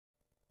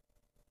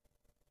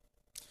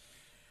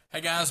Hey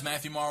guys,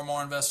 Matthew Morrow,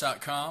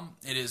 MorrowInvest.com.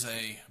 It is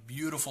a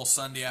beautiful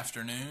Sunday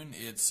afternoon.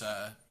 It's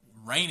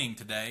raining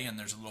today, and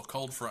there's a little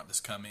cold front that's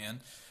come in.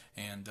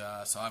 And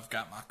so I've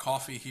got my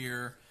coffee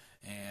here,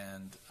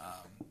 and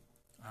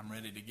I'm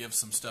ready to give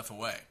some stuff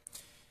away.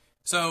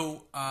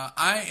 So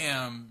I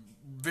am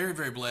very,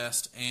 very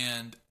blessed,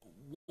 and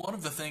one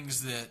of the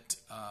things that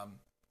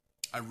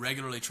I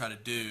regularly try to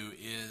do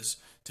is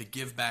to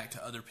give back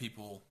to other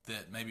people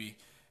that maybe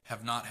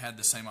have not had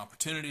the same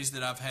opportunities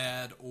that I've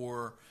had,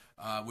 or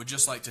would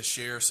just like to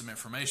share some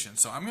information.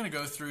 So I'm going to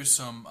go through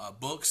some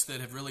books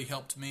that have really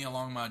helped me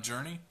along my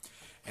journey,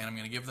 and I'm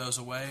going to give those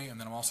away. And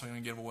then I'm also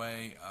going to give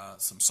away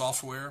some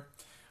software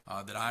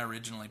that I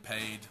originally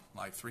paid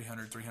like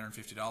 $300,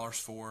 $350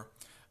 for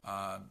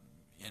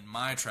in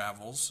my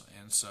travels.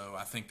 And so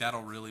I think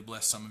that'll really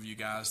bless some of you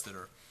guys that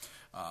are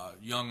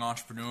young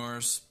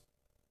entrepreneurs.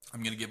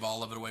 I'm going to give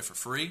all of it away for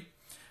free.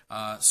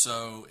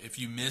 So if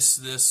you miss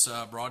this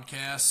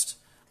broadcast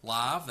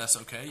live, that's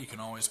okay. You can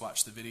always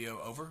watch the video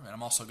over. And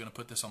I'm also going to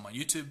put this on my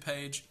YouTube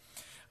page.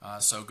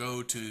 So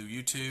go to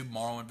YouTube,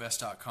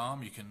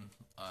 MorrowInvest.com. You can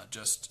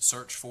just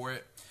search for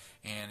it,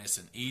 and it's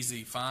an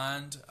easy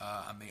find.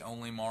 I'm the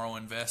only Morrow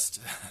Invest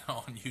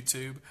on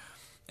YouTube.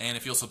 And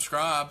if you'll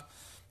subscribe,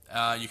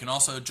 you can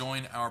also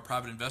join our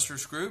private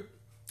investors group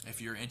if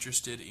you're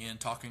interested in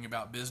talking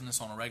about business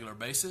on a regular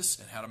basis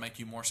and how to make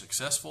you more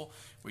successful.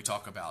 We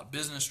talk about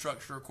business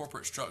structure,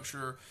 corporate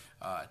structure,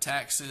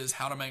 taxes,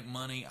 how to make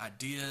money,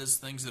 ideas,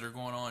 things that are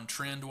going on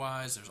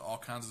trend-wise. There's all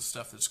kinds of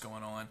stuff that's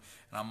going on,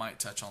 and I might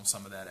touch on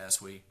some of that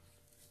as we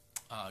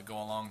go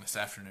along this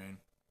afternoon.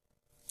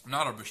 I'm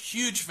not a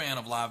huge fan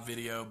of live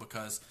video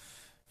because,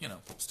 you know,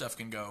 stuff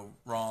can go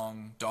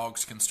wrong,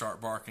 dogs can start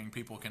barking,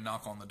 people can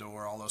knock on the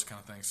door, all those kind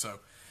of things.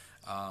 So,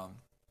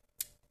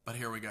 but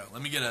here we go.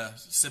 Let me get a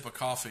sip of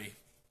coffee,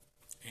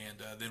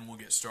 and then we'll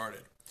get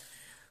started.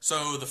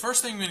 So the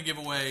first thing I'm going to give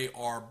away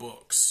are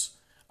books.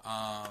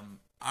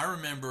 I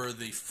remember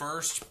the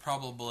first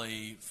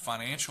probably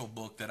financial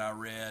book that I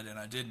read, and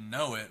I didn't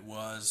know it,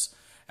 was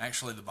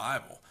actually the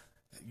Bible.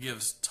 It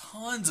gives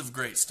tons of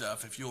great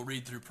stuff if you'll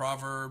read through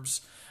Proverbs.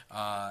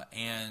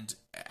 And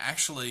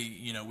actually,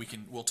 you know,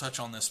 we'll touch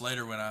on this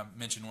later when I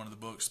mention one of the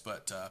books,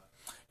 but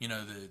you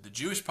know, the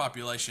Jewish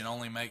population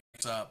only makes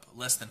up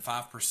less than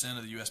 5%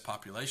 of the U.S.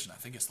 population. I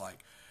think it's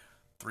like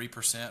 3%,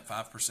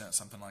 5%,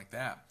 something like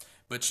that.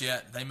 But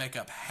yet they make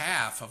up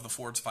half of the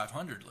Forbes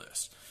 500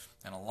 list.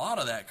 And a lot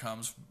of that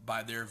comes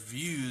by their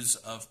views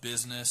of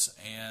business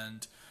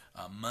and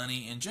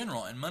money in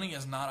general. And money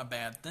is not a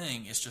bad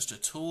thing. It's just a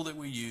tool that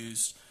we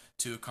use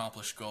to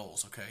accomplish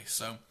goals. Okay,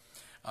 so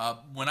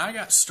when I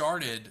got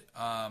started,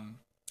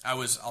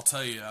 I'll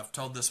tell you, I've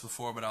told this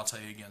before, but I'll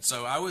tell you again.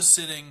 So I was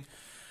sitting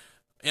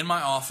in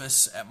my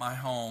office at my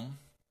home,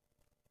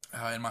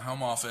 in my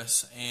home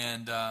office,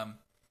 and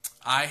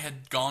I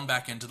had gone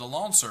back into the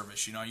lawn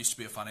service. You know, I used to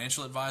be a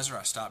financial advisor.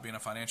 I stopped being a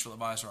financial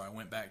advisor. I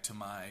went back to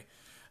my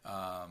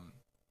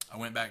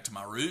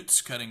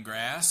roots, cutting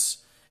grass,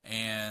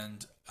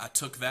 and I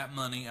took that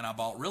money and I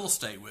bought real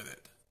estate with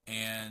it,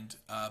 and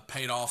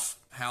paid off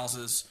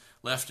houses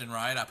left and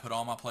right. I put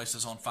all my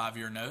places on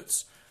 5-year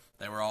notes.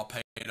 They were all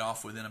paid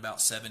off within about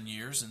 7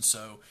 years, and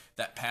so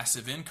that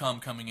passive income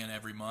coming in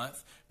every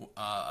month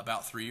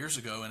about 3 years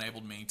ago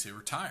enabled me to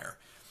retire.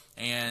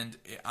 And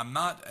I'm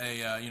not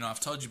I've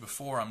told you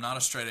before, I'm not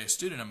a straight A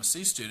student, I'm a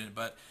C student,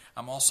 but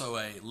I'm also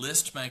a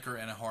list maker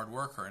and a hard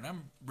worker, and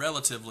I'm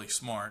relatively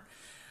smart.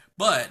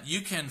 But you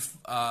can,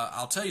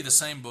 I'll tell you the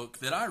same book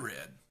that I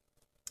read.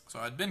 So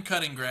I'd been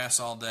cutting grass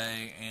all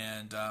day,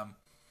 and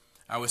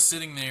I was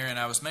sitting there, and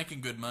I was making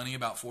good money,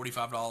 about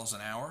 $45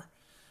 an hour.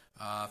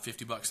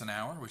 $50 an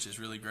hour, which is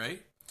really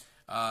great.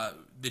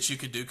 That you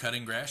could do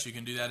cutting grass. You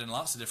can do that in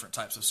lots of different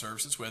types of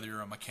services, whether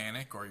you're a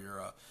mechanic or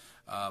you're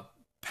a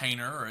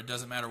painter, or it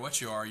doesn't matter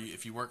what you are.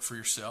 If you work for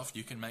yourself,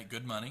 you can make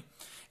good money.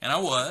 And I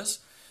was.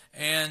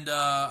 And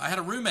I had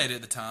a roommate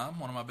at the time,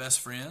 one of my best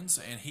friends,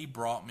 and he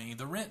brought me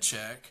the rent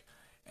check.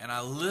 And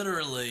I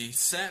literally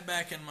sat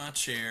back in my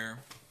chair,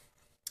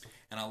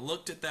 and I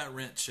looked at that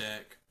rent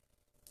check,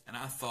 and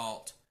I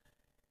thought,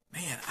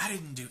 man, I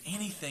didn't do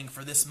anything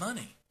for this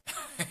money.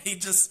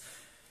 It's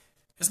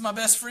my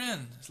best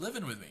friend. He's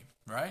living with me,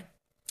 right?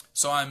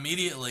 So I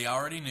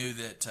already knew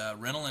that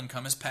rental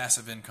income is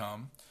passive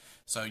income.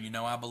 So, you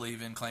know, I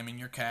believe in claiming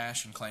your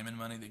cash and claiming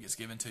money that gets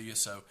given to you.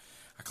 So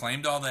I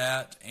claimed all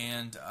that,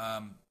 and,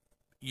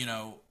 you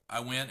know,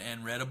 I went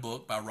and read a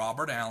book by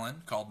Robert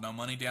Allen called No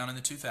Money Down in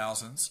the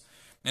 2000s.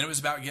 And it was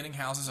about getting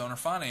houses owner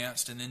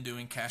financed and then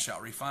doing cash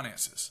out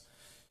refinances.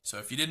 So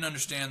if you didn't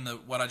understand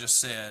what I just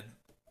said,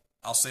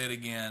 I'll say it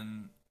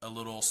again a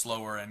little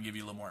slower and give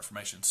you a little more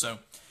information. So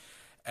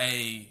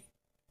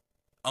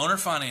owner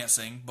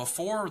financing,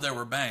 before there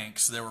were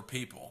banks, there were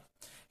people.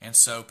 And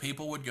so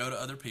people would go to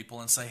other people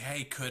and say,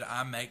 hey, could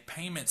I make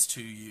payments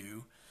to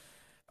you?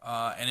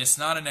 And it's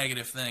not a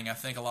negative thing. I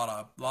think a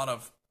lot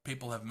of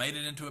people have made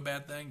it into a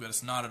bad thing, but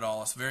it's not at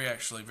all. It's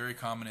actually very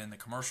common in the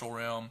commercial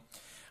realm.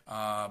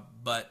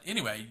 But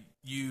anyway,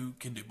 you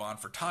can do bond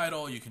for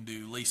title. You can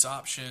do lease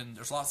option.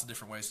 There's lots of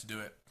different ways to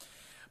do it.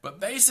 But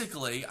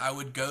basically, I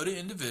would go to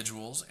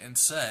individuals and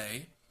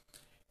say,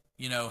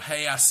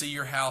 hey, I see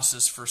your house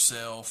is for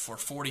sale for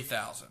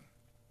 $40,000,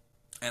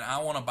 and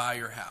I want to buy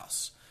your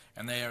house.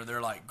 And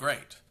they're like,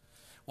 great.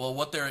 Well,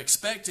 what they're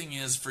expecting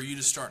is for you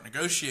to start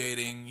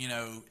negotiating,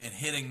 and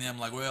hitting them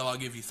like, well, I'll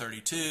give you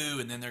 32,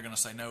 and then they're going to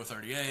say no,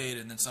 38,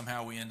 and then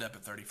somehow we end up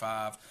at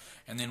 35,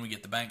 and then we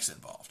get the banks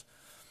involved.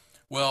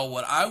 Well,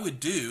 what I would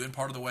do, and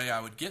part of the way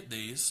I would get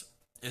these,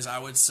 is I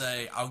would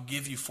say, I'll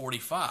give you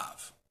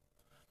 45.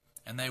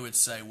 And they would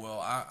say, well,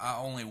 I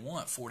only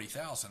want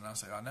 40,000. And I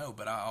say, I know,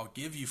 but I'll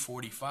give you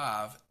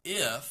 45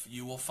 if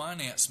you will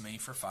finance me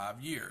for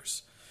 5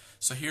 years.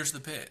 So here's the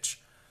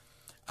pitch.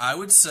 I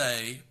would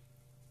say,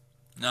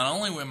 not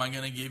only am I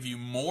going to give you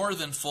more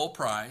than full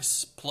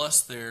price,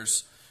 plus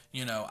there's,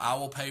 I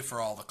will pay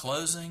for all the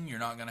closing. You're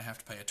not going to have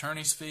to pay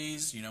attorney's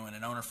fees. In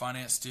an owner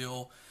finance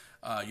deal,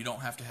 you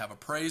don't have to have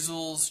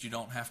appraisals. You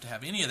don't have to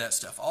have any of that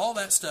stuff. All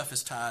that stuff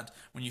is tied,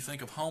 when you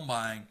think of home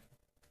buying,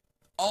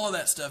 all of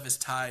that stuff is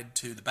tied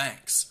to the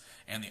banks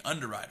and the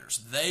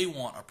underwriters. They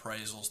want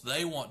appraisals.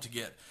 They want to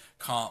get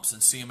comps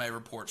and CMA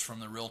reports from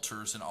the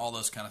realtors and all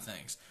those kind of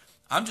things.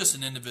 I'm just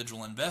an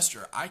individual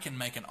investor. I can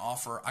make an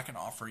offer. I can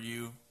offer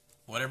you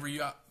whatever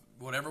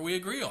we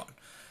agree on.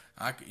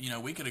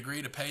 We could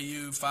agree to pay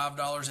you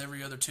 $5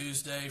 every other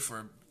Tuesday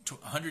for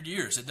 100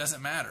 years. It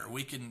doesn't matter.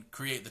 We can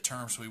create the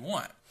terms we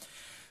want.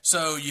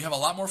 So you have a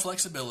lot more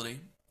flexibility,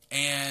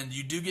 and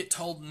you do get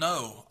told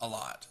no a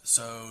lot.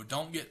 So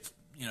don't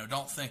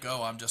think,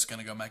 oh, I'm just going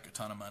to go make a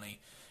ton of money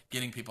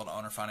getting people to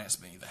owner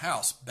finance me the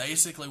house.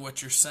 Basically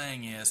what you're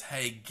saying is,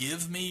 hey,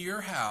 give me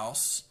your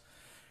house.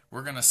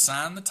 We're going to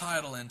sign the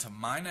title into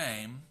my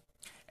name,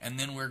 and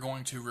then we're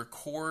going to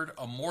record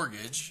a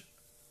mortgage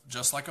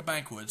just like a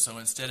bank would. So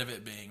instead of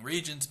it being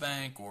Regions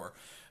Bank or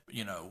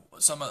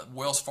some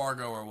Wells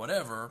Fargo or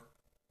whatever,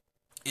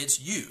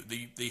 it's you.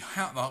 The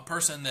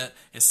person that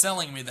is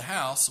selling me the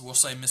house will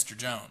say Mr.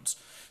 Jones.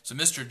 So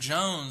Mr.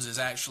 Jones is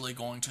actually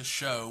going to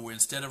show,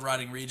 instead of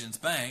writing Regions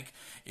Bank,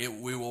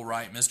 we will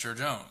write Mr.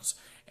 Jones.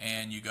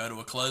 And you go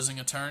to a closing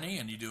attorney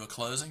and you do a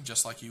closing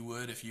just like you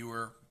would if you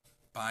were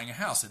buying a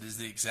house. It is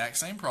the exact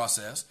same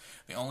process.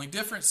 The only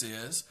difference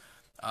is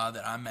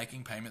that I'm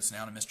making payments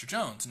now to Mr.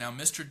 Jones. Now,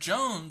 Mr.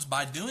 Jones,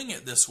 by doing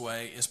it this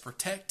way, is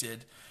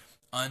protected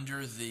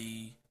under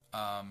the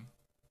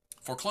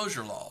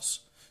foreclosure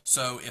laws.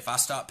 So if I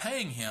stop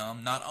paying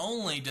him, not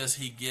only does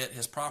he get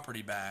his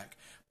property back,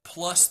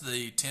 plus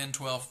the $10,000,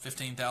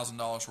 $12,000,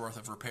 $15,000 worth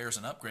of repairs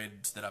and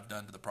upgrades that I've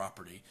done to the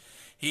property,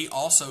 he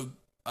also,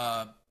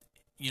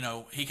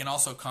 he can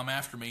also come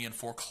after me and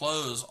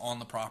foreclose on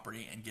the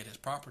property and get his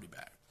property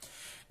back.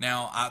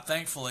 Now,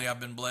 thankfully, I've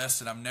been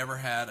blessed and I've never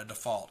had a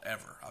default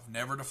ever. I've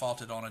never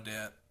defaulted on a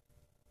debt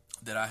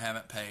that I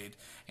haven't paid,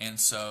 and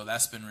so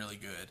that's been really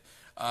good.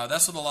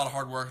 That's with a lot of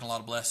hard work and a lot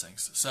of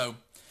blessings. So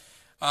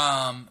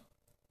I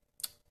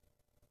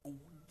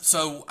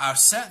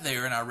sat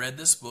there and I read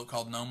this book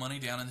called No Money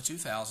Down in the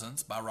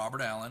 2000s by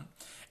Robert Allen,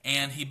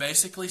 and he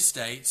basically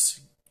states,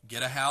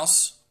 get a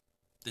house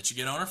that you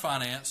get owner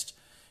financed,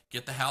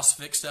 get the house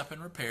fixed up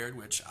and repaired,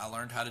 which I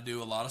learned how to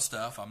do a lot of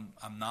stuff. I'm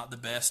not the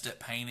best at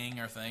painting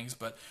or things,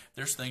 but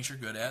there's things you're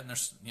good at, and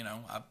there's,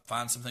 I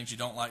find some things you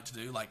don't like to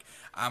do. Like,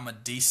 I'm a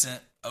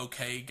decent,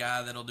 okay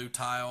guy that'll do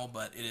tile,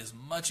 but it is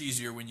much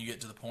easier when you get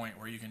to the point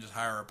where you can just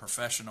hire a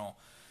professional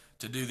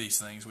to do these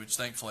things, which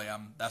thankfully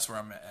that's where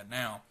I'm at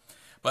now.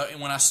 But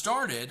when I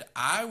started,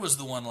 I was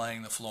the one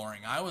laying the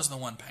flooring. I was the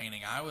one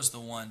painting. I was the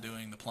one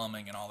doing the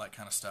plumbing and all that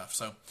kind of stuff.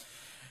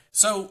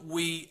 So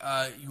we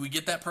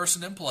get that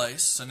person in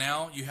place. So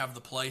now you have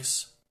the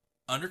place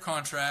under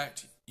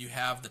contract. You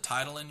have the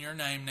title in your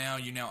name now.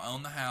 You now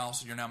own the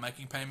house. You're now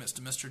making payments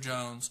to Mr.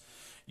 Jones.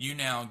 You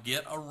now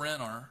get a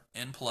renter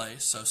in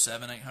place, so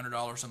 $700,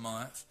 $800 a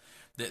month,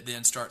 that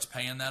then starts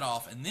paying that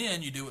off. And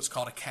then you do what's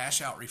called a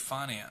cash-out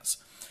refinance.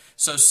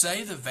 So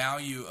say the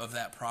value of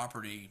that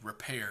property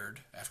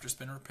repaired, after it's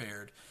been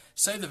repaired,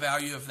 say the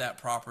value of that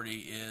property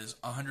is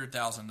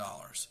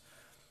 $100,000.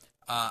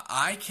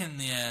 I can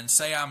then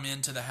say I'm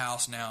into the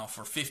house now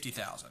for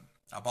 $50,000.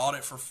 I bought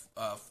it for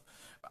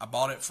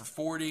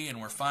 $40,000,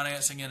 and we're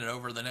financing it.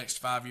 Over the next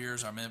 5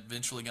 years, I'm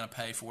eventually going to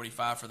pay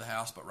 $45,000 for the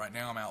house, but right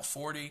now I'm out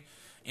 $40,000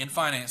 in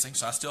financing,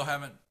 so I still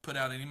haven't put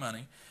out any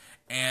money.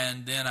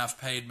 And then I've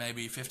paid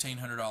maybe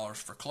 $1,500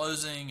 for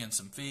closing and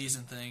some fees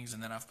and things,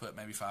 and then I've put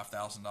maybe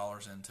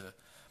 $5,000 into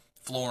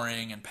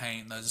flooring and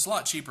paint. It's a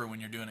lot cheaper when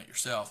you're doing it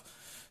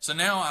yourself. So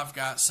now I've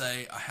got,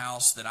 say, a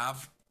house that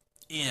I've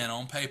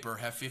on paper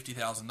have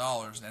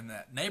 $50,000, and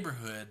that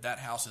neighborhood, that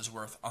house is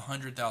worth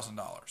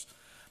 $100,000.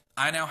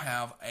 I now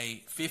have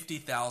a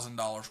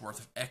 $50,000 worth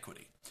of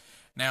equity.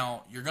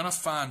 Now, you're going to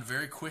find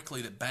very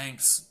quickly that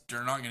banks,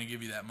 they're not going to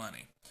give you that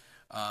money.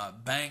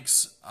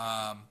 Banks,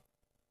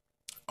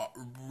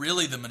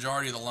 really the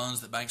majority of the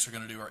loans that banks are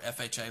going to do are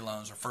FHA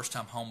loans or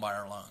first-time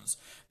homebuyer loans.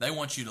 They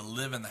want you to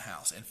live in the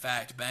house. In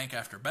fact, bank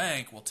after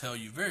bank will tell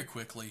you very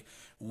quickly,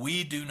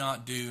 we do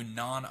not do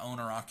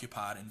non-owner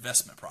occupied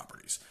investment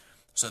properties.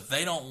 So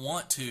they don't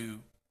want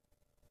to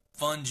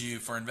fund you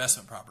for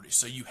investment properties.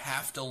 So you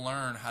have to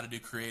learn how to do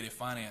creative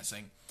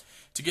financing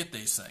to get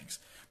these things.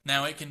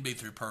 Now, it can be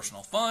through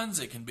personal funds.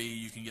 It can be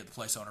you can get the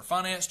place owner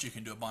financed. You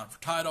can do a bond for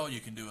title.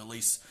 You can do a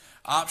lease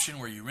option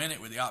where you rent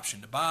it with the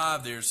option to buy.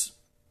 There's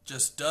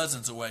just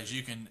dozens of ways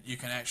you can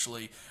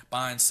actually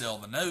buy and sell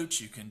the notes.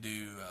 You can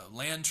do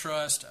land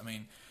trust. I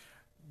mean,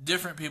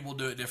 different people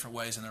do it different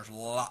ways, and there's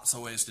lots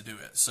of ways to do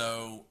it.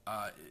 So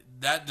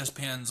that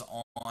depends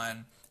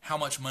on how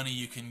much money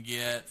you can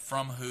get,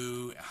 from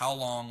who, how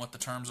long, what the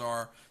terms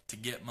are to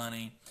get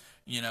money.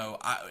 You know,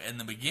 in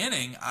the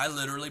beginning, I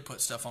literally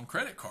put stuff on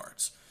credit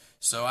cards.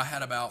 So I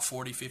had about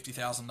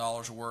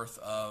 $40,000-$50,000 worth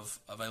of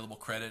available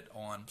credit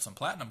on some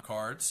platinum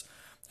cards,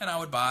 and I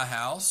would buy a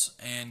house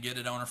and get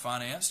it owner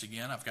financed.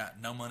 Again, I've got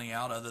no money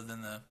out other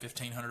than the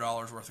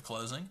 $1,500 worth of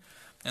closing,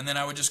 and then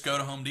I would just go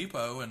to Home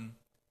Depot and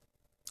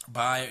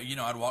buy. You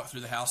know, I'd walk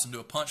through the house and do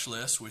a punch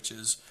list, which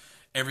is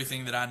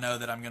everything that I know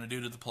that I'm going to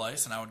do to the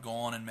place, and I would go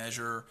on and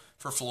measure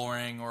for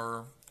flooring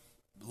or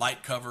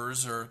light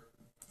covers or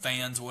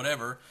fans,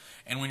 whatever.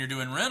 And when you're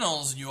doing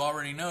rentals, you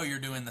already know you're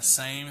doing the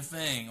same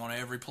thing on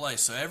every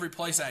place. So every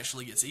place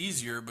actually gets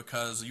easier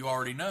because you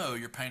already know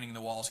you're painting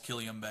the walls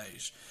Killian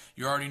beige.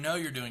 You already know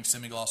you're doing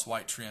semi-gloss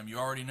white trim. You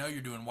already know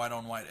you're doing white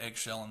on white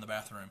eggshell in the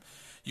bathroom.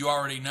 You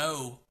already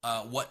know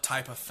what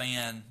type of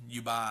fan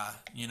you buy,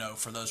 you know,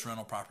 for those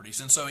rental properties.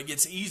 And so it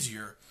gets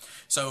easier.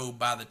 So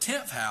by the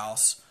 10th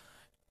house,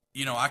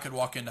 you know, I could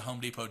walk into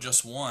Home Depot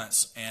just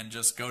once and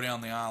just go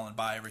down the aisle and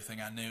buy everything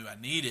I knew I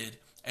needed,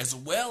 as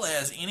well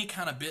as any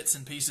kind of bits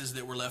and pieces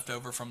that were left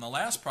over from the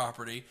last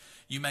property.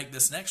 You make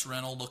this next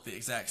rental look the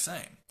exact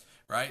same,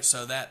 right?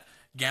 So that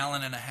 1.5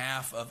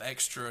 gallons of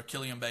extra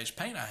Killian beige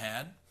paint I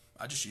had,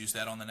 I just use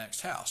that on the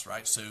next house,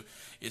 right? So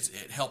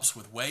it helps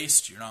with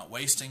waste. You're not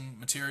wasting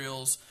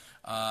materials.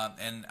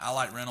 And I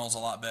like rentals a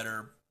lot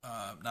better,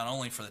 not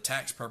only for the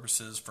tax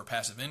purposes for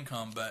passive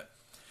income, but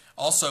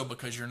also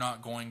because you're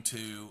not going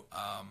to,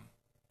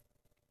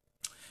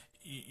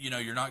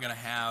 you're not going to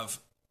have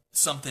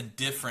something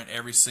different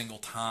every single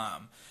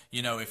time.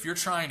 You know, if you're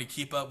trying to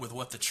keep up with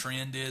what the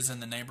trend is in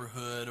the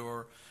neighborhood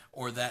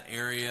or that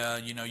area,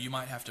 you know, you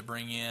might have to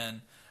bring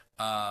in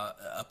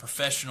a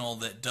professional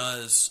that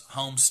does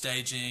home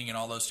staging and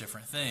all those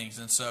different things.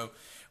 And so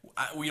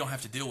we don't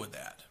have to deal with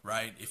that,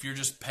 right? If you're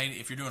just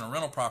if you're doing a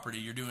rental property,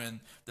 you're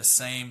doing the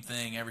same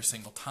thing every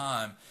single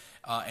time,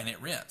 and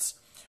it rents.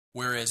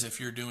 Whereas if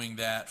you're doing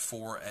that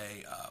for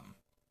a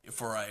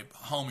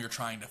home you're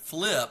trying to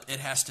flip, it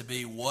has to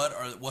be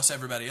what's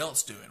everybody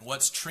else doing?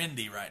 What's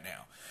trendy right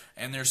now?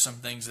 And there's some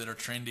things that are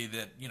trendy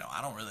that, you know,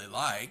 I don't really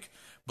like,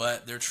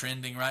 but they're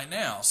trending right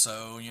now.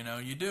 So, you know,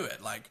 you do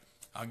it. Like,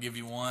 I'll give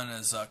you one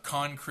as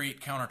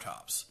concrete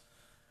countertops.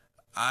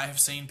 I have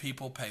seen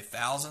people pay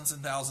thousands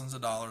and thousands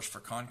of dollars for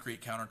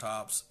concrete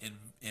countertops in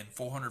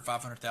 $400,000,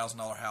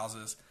 $500,000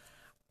 houses.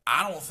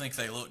 I don't think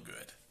they look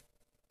good.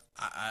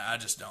 I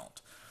just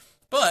don't.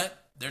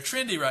 But they're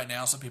trendy right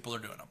now, so people are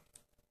doing them.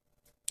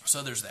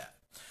 So there's that.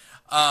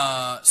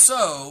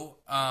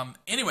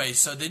 Anyway,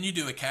 so then you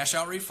do a cash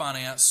out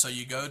refinance. So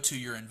you go to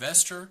your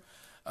investor.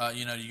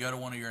 You go to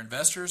one of your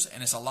investors,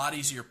 and it's a lot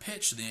easier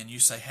pitch then. You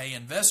say, hey,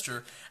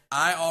 investor,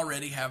 I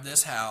already have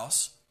this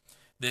house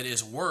that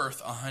is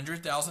worth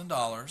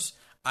 $100,000.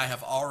 I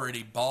have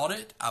already bought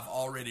it, I've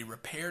already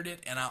repaired it,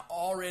 and I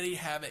already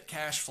have it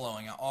cash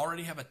flowing. I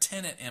already have a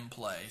tenant in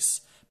place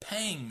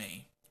paying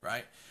me,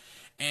 right?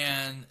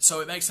 And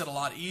so it makes it a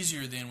lot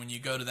easier then when you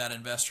go to that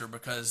investor,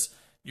 because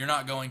you're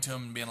not going to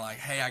them and being like,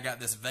 hey, I got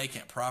this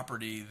vacant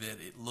property that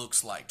it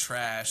looks like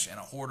trash and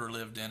a hoarder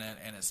lived in it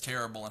and it's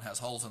terrible and has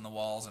holes in the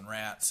walls and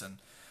rats, and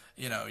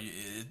you know,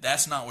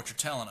 that's not what you're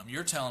telling them.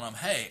 You're telling them,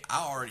 hey,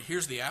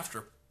 here's the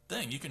after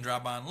thing. You can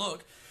drive by and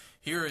look.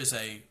 Here is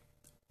a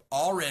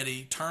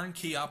already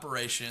turnkey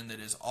operation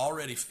that is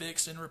already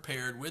fixed and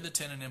repaired with a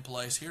tenant in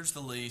place. Here's the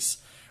lease,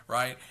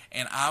 right?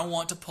 And I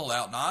want to pull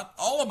out not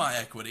all of my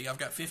equity. I've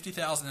got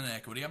 $50,000 in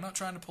equity. I'm not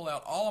trying to pull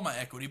out all of my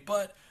equity,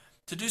 but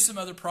to do some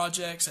other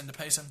projects and to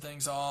pay some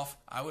things off,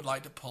 I would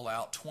like to pull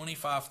out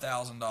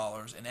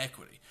 $25,000 in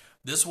equity.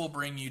 This will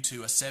bring you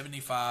to a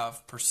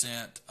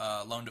 75%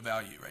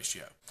 loan-to-value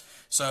ratio.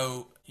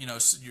 So, you know,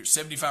 your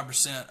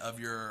 75% of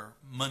your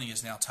money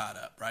is now tied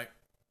up, right?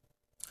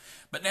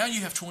 But now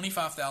you have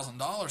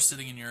 $25,000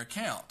 sitting in your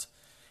account.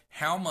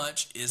 How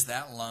much is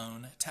that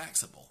loan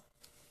taxable?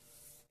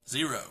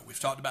 Zero. We've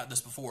talked about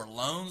this before.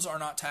 Loans are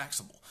not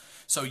taxable.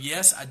 So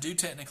yes, I do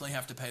technically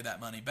have to pay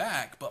that money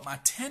back, but my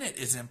tenant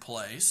is in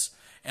place,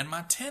 and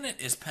my tenant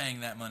is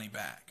paying that money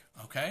back,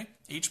 okay,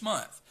 each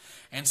month.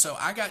 And so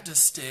I got to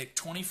stick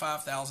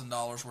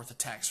 $25,000 worth of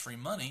tax-free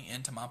money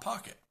into my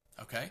pocket,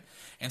 okay?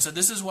 And so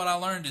this is what I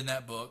learned in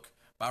that book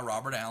by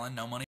Robert Allen,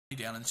 No Money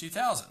Down in the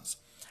 2000s.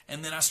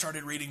 And then I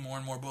started reading more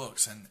and more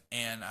books,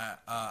 and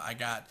I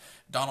got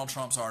Donald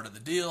Trump's Art of the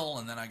Deal,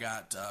 and then I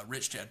got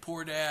Rich Dad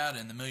Poor Dad,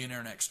 and The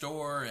Millionaire Next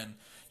Door, and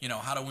you know,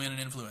 How to Win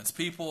and Influence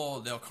People,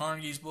 Dale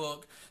Carnegie's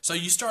book. So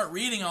you start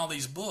reading all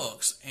these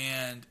books,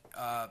 and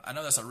I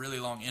know that's a really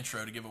long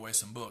intro to give away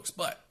some books,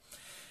 but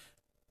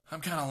I'm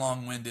kind of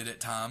long-winded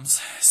at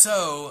times.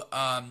 So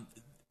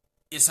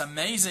it's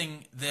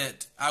amazing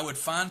that I would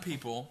find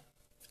people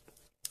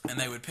and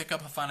they would pick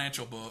up a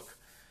financial book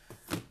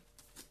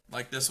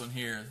like this one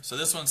here. So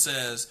this one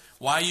says,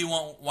 Why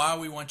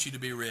We Want You to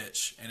Be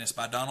Rich, and it's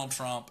by Donald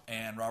Trump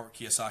and Robert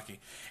Kiyosaki.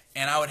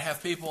 And I would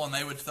have people and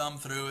they would thumb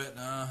through it,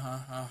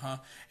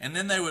 and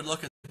then they would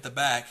look at the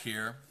back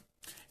here,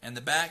 and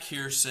the back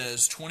here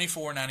says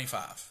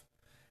 $24.95.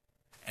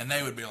 And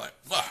they would be like,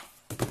 wow,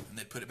 and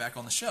they'd put it back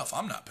on the shelf.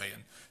 I'm not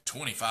paying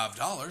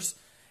 $25.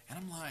 And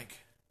I'm like,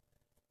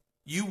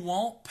 you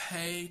won't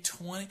pay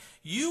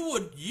you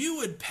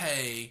would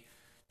pay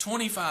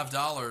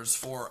 $25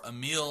 for a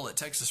meal at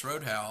Texas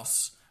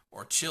Roadhouse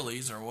or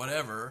Chili's or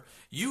whatever.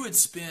 You would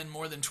spend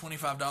more than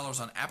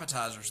 $25 on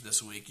appetizers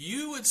this week.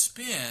 You would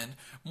spend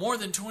more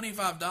than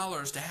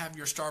 $25 to have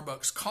your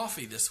Starbucks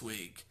coffee this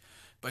week.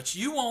 But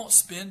you won't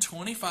spend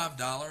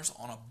 $25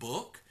 on a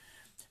book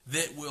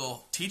that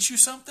will teach you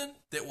something,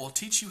 that will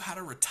teach you how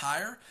to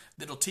retire,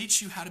 that will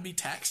teach you how to be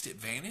tax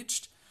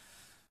advantaged.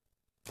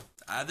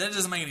 That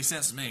doesn't make any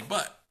sense to me.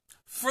 But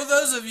for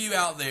those of you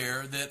out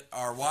there that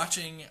are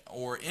watching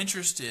or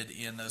interested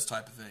in those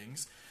type of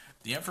things,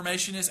 the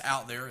information is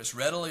out there. It's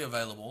readily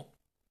available.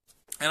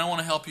 And I want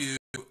to help you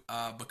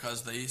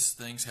because these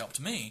things helped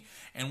me.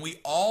 And we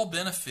all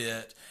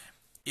benefit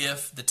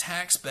if the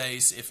tax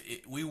base,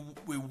 we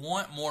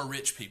want more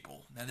rich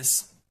people. Now,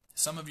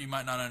 some of you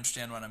might not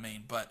understand what I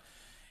mean, but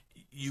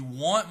you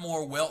want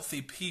more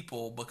wealthy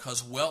people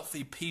because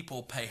wealthy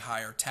people pay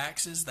higher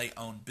taxes, they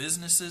own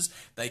businesses,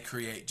 they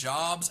create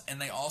jobs, and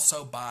they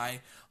also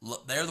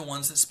they're the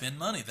ones that spend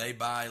money. They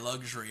buy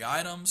luxury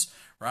items,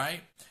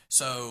 right?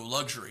 So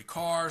luxury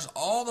cars,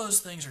 all those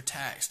things are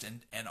taxed.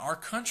 And our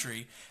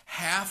country,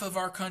 half of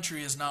our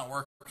country is not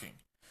working.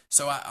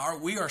 So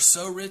we are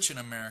so rich in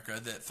America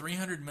that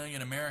 300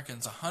 million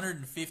Americans,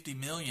 150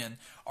 million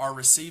are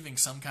receiving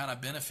some kind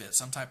of benefit,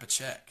 some type of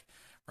check.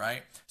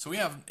 Right? So we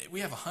have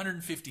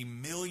 150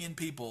 million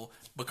people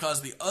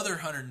because the other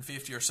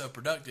 150 are so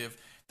productive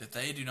that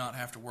they do not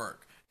have to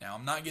work. Now,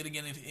 I'm not getting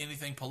into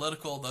anything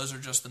political. Those are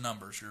just the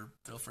numbers.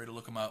 Feel free to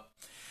look them up.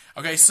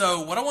 Okay,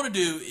 so what I want to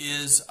do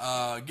is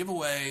give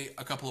away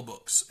a couple of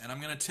books. And I'm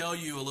going to tell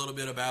you a little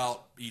bit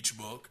about each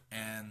book,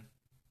 and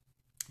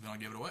then I'll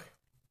give it away.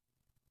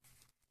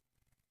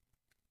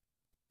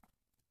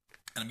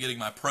 And I'm getting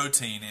my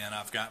protein in.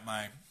 I've got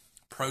my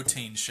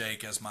protein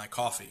shake as my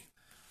coffee.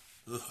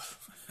 Ugh.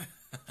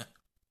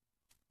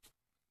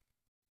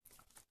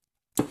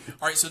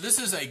 All right, so this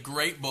is a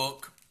great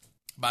book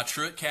by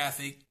Truett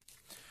Cathy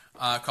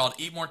called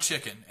Eat More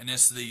Chicken, and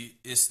it's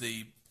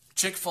the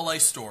Chick-fil-A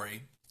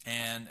story,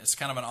 and it's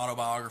kind of an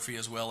autobiography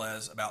as well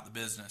as about the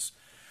business.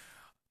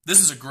 This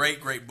is a great,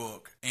 great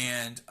book,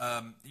 and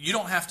you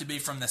don't have to be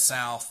from the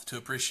South to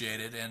appreciate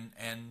it,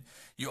 and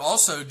you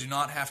also do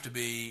not have to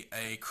be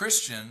a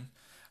Christian,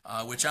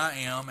 which I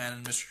am,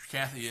 and Mr.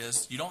 Cathy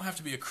is. You don't have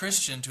to be a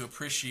Christian to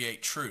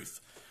appreciate truth.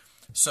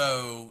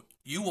 So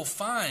you will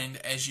find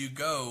as you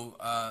go,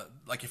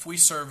 like if we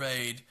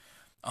surveyed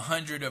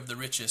 100 of the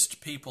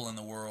richest people in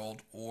the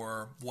world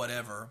or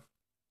whatever,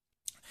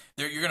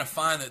 you're going to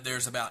find that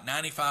there's about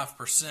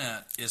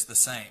 95% is the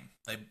same.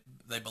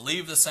 They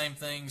believe the same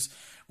things.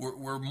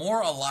 We're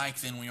more alike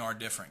than we are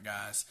different,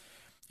 guys.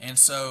 And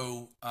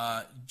so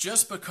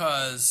just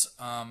because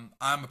I'm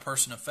a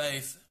person of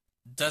faith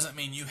doesn't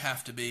mean you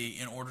have to be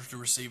in order to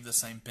receive the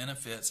same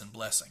benefits and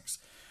blessings.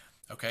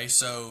 Okay,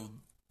 so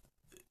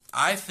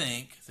I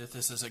think that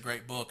this is a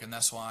great book, and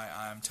that's why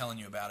I'm telling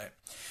you about it.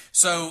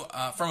 So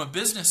from a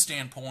business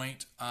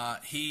standpoint,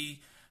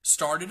 he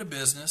started a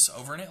business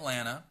over in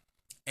Atlanta,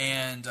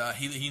 and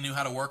he knew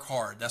how to work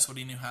hard. That's what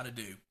he knew how to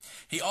do.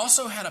 He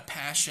also had a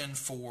passion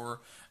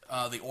for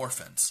the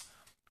orphans.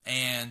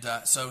 And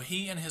so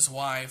he and his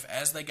wife,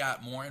 as they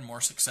got more and more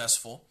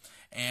successful,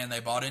 and they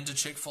bought into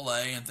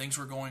Chick-fil-A, and things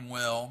were going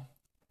well.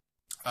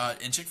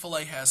 And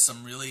Chick-fil-A has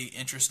some really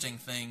interesting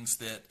things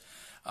that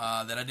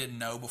I didn't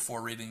know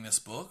before reading this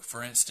book.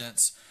 For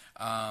instance,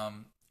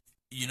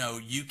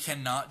 you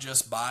cannot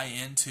just buy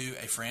into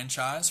a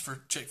franchise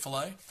for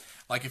Chick-fil-A.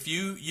 Like if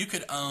you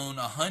could own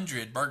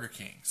 100 Burger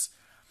Kings,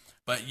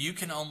 but you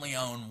can only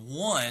own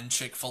one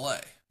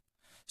Chick-fil-A.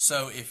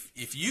 So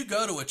if you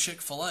go to a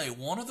Chick-fil-A,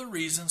 one of the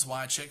reasons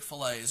why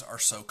Chick-fil-A's are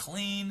so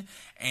clean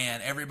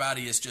and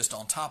everybody is just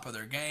on top of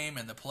their game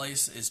and the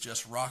place is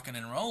just rocking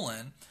and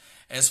rolling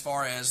as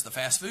far as the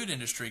fast food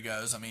industry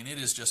goes, I mean, it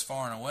is just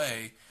far and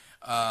away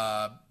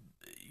a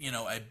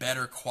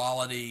better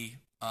quality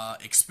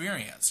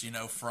experience,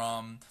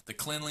 from the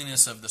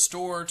cleanliness of the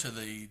store to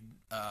the,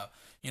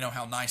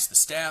 how nice the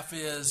staff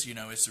is.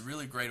 It's a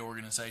really great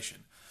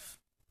organization.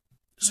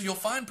 So you'll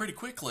find pretty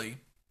quickly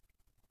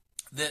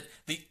that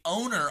the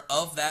owner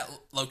of that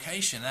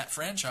location, that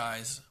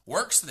franchise,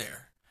 works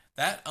there.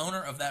 That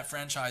owner of that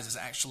franchise is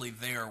actually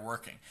there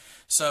working.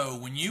 So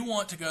when you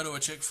want to go to a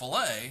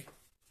Chick-fil-A,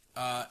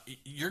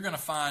 you're going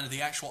to find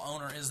the actual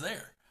owner is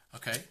there.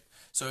 Okay?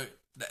 So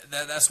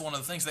that's one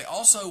of the things. They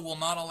also will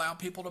not allow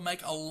people to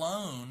make a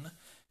loan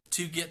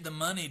to get the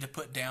money to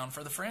put down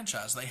for the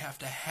franchise. They have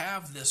to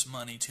have this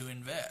money to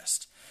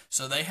invest.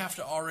 So they have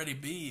to already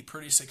be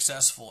pretty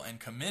successful and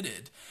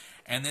committed,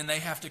 and then they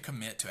have to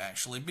commit to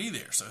actually be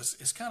there. So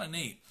it's kind of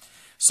neat.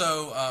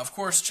 So, of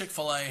course,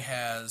 Chick-fil-A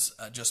has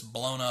just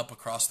blown up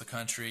across the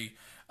country.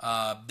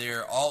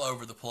 They're all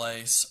over the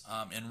place.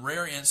 In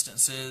rare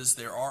instances,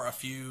 there are a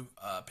few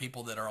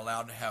people that are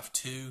allowed to have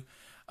two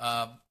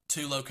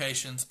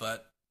locations,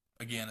 but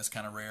again, it's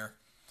kind of rare.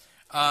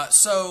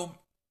 So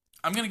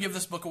I'm going to give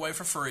this book away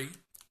for free.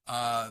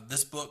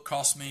 This book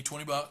cost me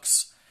 $20,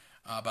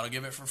 but I'll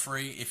give it for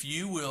free. If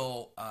you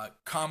will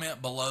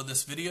comment below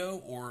this video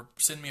or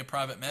send me a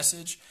private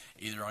message,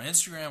 either on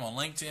Instagram, on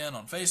LinkedIn,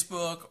 on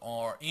Facebook,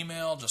 or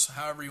email, just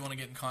however you want to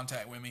get in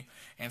contact with me,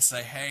 and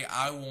say, hey,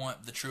 I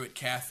want the Truett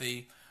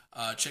Cathy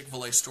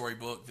Chick-fil-A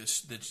storybook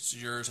that's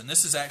yours. And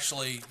this is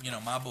actually,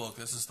 my book.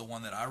 This is the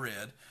one that I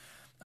read.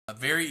 A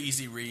very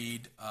easy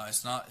read.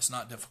 It's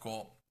not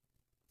difficult.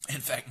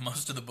 In fact,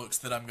 most of the books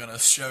that I'm going to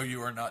show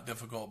you are not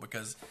difficult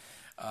because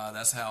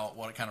that's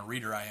what kind of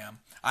reader I am.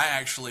 I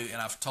actually,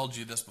 and I've told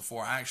you this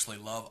before, I actually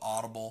love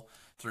Audible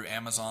through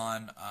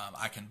Amazon.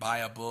 I can buy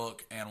a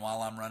book, and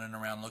while I'm running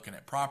around looking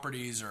at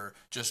properties or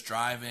just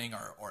driving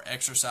or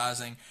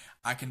exercising,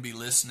 I can be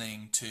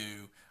listening to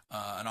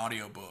an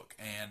audiobook.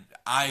 And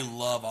I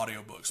love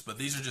audiobooks, but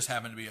these are just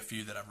happen to be a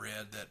few that I've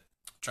read that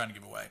I'm trying to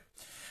give away.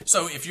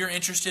 So if you're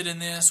interested in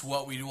this,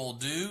 what we will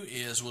do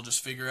is we'll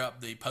just figure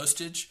out the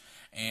postage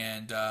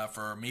and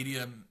for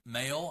media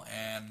mail,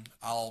 and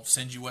I'll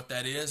send you what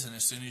that is. And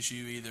as soon as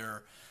you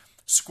either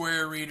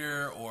Square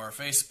Reader or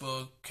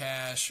Facebook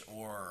Cash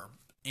or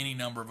any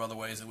number of other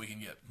ways that we can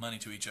get money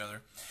to each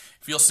other,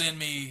 if you'll send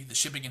me the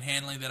shipping and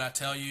handling that I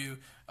tell you,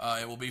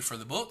 it will be for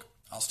the book.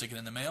 I'll stick it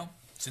in the mail,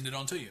 send it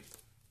on to you.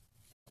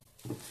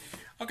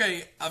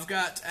 Okay, I've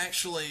got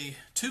actually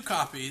 2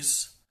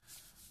 copies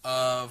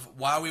of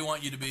Why We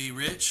Want You to Be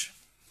Rich.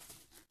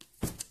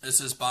 This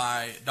is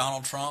by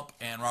Donald Trump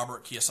and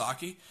Robert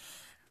Kiyosaki.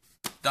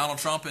 Donald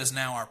Trump is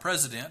now our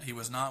president. He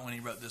was not when he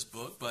wrote this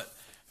book, but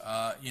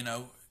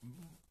no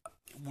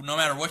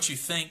matter what you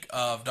think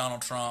of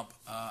Donald Trump,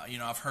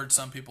 I've heard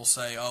some people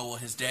say, oh, well,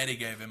 his daddy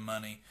gave him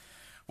money.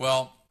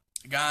 Well,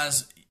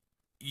 guys,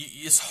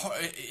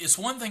 it's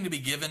one thing to be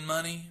given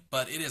money,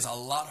 but it is a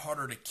lot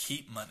harder to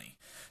keep money.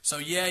 So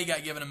yeah, he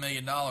got given $1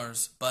 million,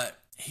 but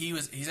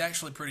he's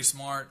actually pretty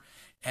smart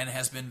and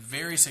has been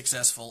very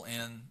successful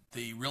in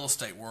the real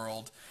estate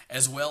world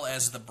as well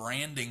as the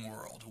branding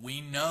world. We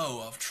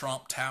know of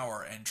Trump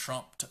Tower and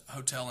Trump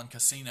Hotel and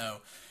Casino,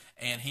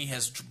 and he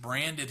has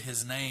branded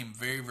his name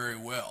very, very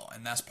well,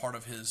 and that's part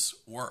of his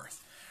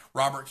worth.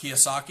 Robert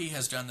Kiyosaki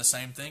has done the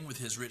same thing with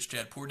his Rich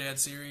Dad, Poor Dad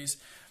series.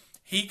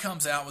 He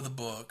comes out with a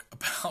book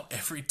about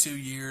every 2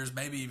 years,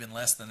 maybe even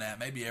less than that,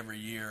 maybe every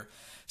year.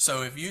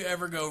 So if you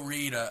ever go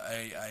read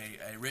a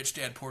Rich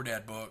Dad, Poor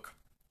Dad book,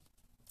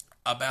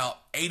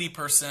 about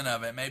 80%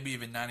 of it, maybe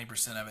even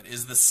 90% of it,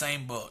 is the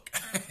same book.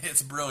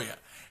 It's brilliant.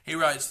 He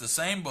writes the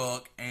same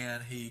book,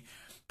 and he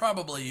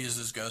probably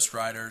uses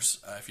ghostwriters.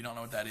 If you don't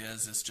know what that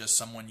is, it's just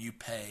someone you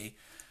pay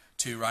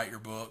to write your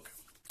book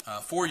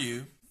for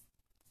you.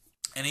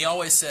 And he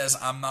always says,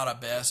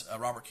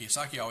 Robert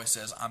Kiyosaki always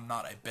says, I'm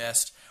not a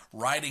best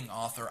writing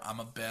author, I'm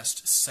a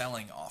best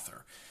selling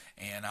author.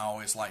 And I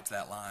always liked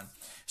that line.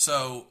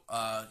 So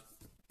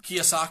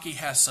Kiyosaki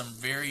has some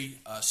very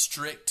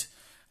strict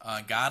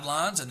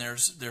guidelines, and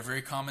they're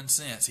very common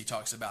sense. He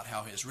talks about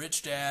how his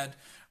rich dad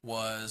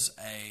was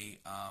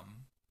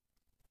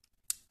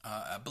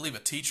I believe a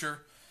teacher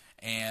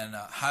and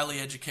highly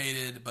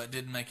educated, but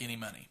didn't make any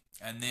money.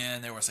 And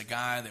then there was a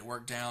guy that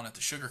worked down at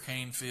the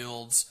sugarcane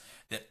fields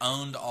that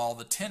owned all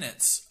the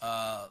tenants'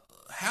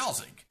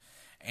 housing,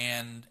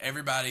 and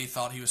everybody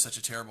thought he was such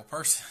a terrible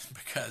person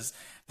because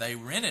they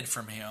rented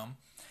from him.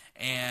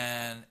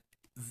 And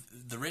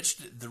the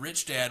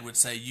rich dad would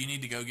say, you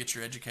need to go get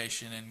your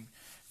education and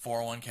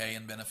 401k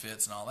and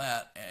benefits and all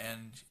that.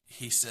 And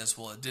he says,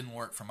 well, it didn't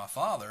work for my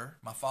father.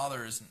 My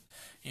father is,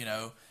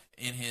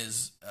 in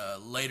his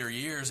later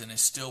years and is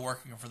still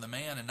working for the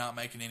man and not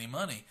making any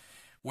money.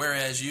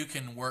 Whereas you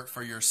can work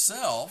for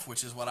yourself,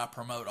 which is what I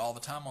promote all the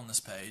time on this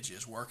page,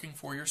 is working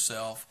for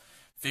yourself,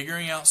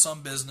 figuring out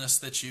some business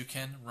that you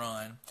can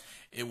run.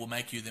 It will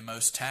make you the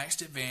most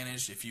tax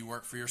advantaged if you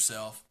work for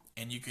yourself.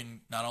 And you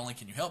can, not only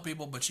can you help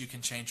people, but you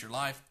can change your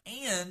life.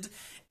 And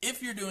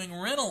if you're doing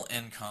rental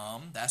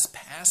income, that's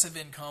passive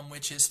income,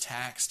 which is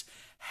taxed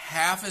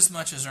half as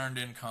much as earned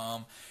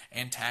income,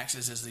 and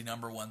taxes is the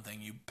number one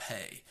thing you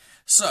pay.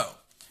 So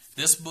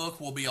this book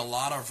will be a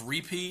lot of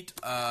repeat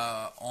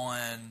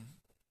on,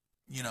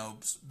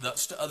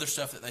 the other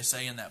stuff that they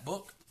say in that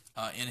book,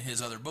 in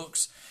his other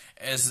books,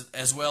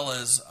 as well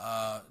as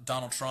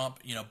Donald Trump.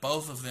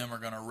 Both of them are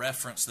going to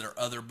reference their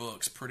other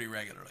books pretty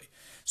regularly.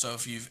 So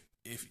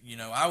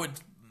I would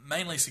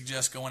mainly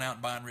suggest going out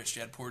and buying Rich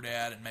Dad, Poor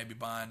Dad, and maybe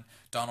buying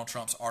Donald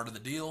Trump's Art of the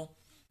Deal,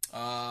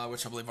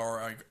 which I believe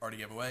I already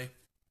gave away.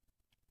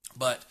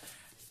 But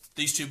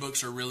these 2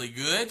 books are really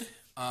good.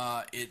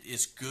 It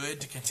is good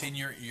to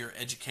continue your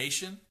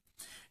education.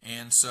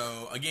 And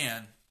so,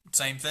 again,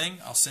 same thing.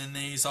 I'll send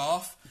these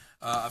off.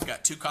 I've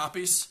got 2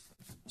 copies,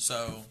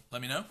 so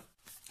let me know.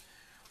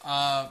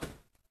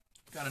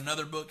 Got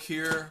another book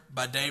here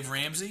by Dave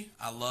Ramsey.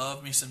 I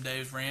love me some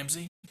Dave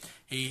Ramsey.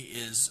 He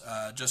is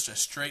just a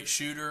straight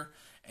shooter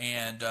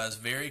and does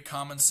very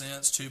common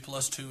sense. 2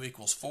 + 2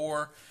 =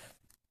 4.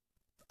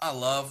 I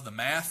love the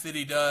math that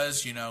he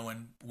does. You know,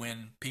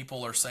 when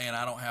people are saying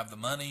I don't have the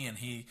money, and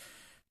he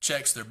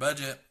checks their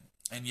budget,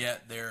 and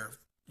yet they're,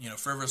 you know,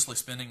 frivolously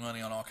spending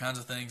money on all kinds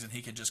of things, and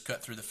he can just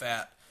cut through the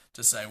fat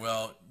to say,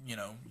 well, you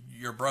know,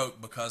 you're broke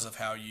because of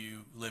how you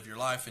live your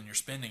life and your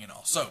spending and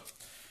all. So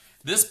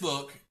this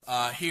book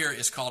here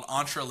is called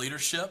Entre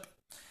Leadership.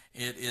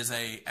 It is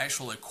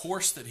actually a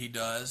course that he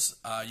does.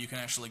 You can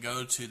actually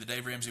go to the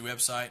Dave Ramsey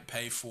website,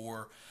 pay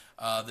for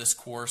this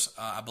course.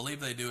 I believe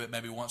they do it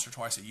maybe once or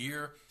twice a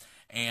year.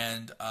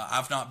 And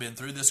I've not been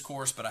through this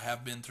course, but I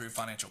have been through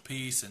Financial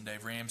Peace and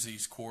Dave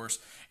Ramsey's course.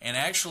 And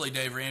actually,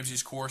 Dave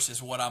Ramsey's course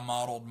is what I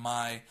modeled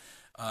my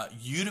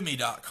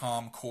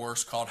Udemy.com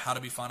course called How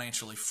to Be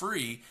Financially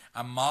Free.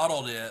 I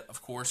modeled it,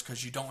 of course,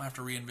 because you don't have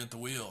to reinvent the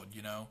wheel.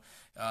 You know,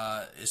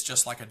 it's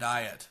just like a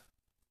diet.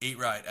 Eat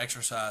right,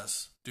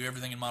 exercise, do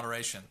everything in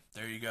moderation.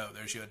 There you go.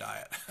 There's you a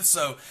diet.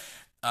 So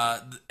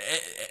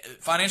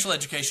financial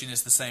education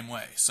is the same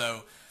way.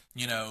 So,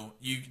 you know,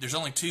 there's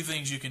only 2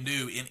 things you can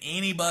do in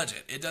any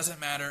budget. It doesn't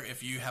matter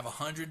if you have a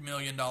 $100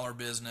 million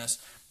business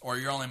or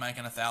you're only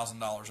making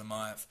 $1,000 a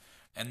month,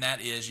 and that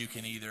is you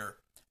can either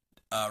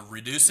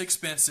reduce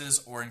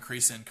expenses or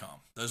increase income.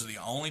 Those are the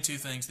only 2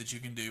 things that you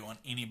can do on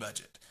any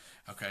budget.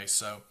 Okay,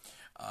 so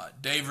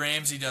Dave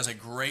Ramsey does a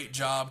great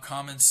job,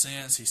 common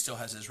sense. He still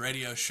has his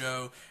radio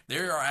show.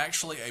 There are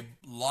actually a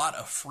lot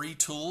of free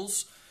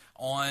tools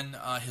on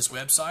his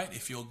website.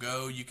 If you'll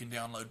go, you can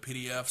download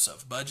PDFs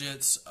of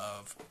budgets,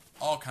 of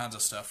all kinds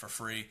of stuff for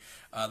free.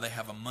 They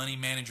have a money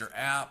manager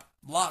app,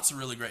 lots of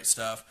really great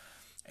stuff.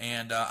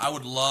 And I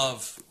would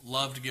love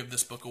to give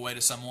this book away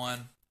to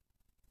someone.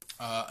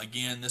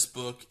 Again, this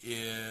book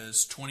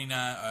is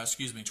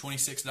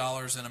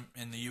 $26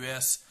 in the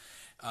U.S.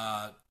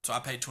 So I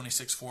paid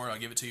 $26 for it. I'll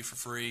give it to you for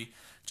free.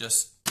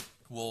 Just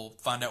we'll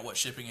find out what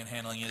shipping and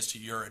handling is to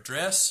your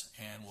address,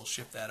 and we'll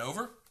ship that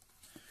over.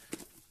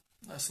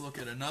 Let's look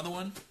at another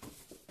one.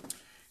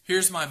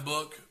 Here's my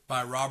book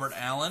by Robert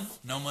Allen,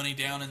 No Money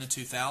Down in the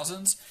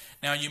 2000s.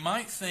 Now, you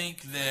might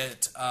think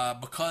that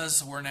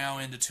because we're now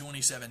into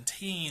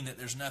 2017 that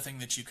there's nothing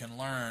that you can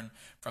learn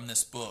from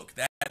this book.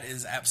 That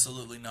is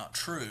absolutely not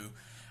true.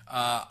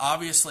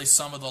 Obviously,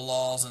 some of the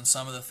laws and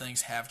some of the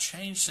things have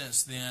changed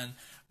since then,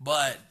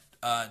 but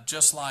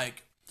just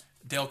like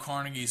Dale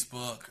Carnegie's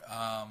book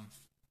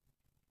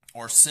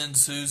or Sun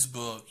Tzu's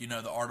book, you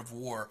know, The Art of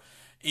War,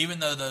 even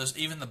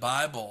the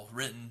Bible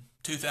written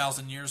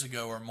 2,000 years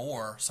ago or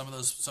more, some of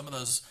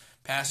those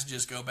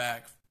passages go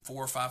back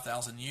 4,000 or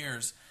 5,000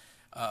 years,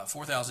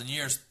 4,000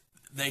 years.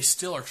 They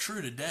still are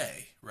true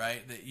today,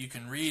 right? That you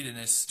can read, and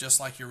it's just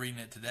like you're reading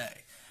it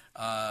today.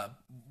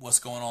 What's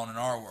going on in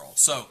our world?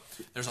 So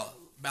there's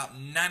about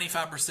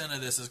 95% of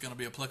this is going to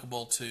be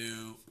applicable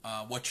to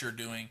what you're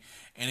doing,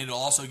 and it'll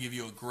also give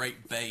you a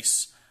great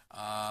base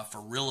for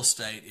real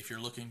estate if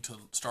you're looking to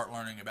start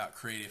learning about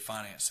creative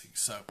financing.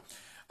 So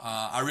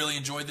I really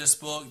enjoyed this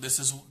book. This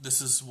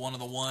is one of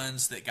the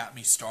ones that got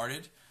me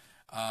started.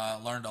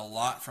 Learned a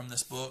lot from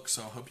this book,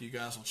 so I hope you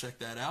guys will check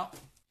that out.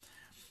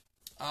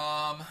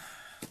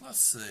 Let's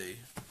see.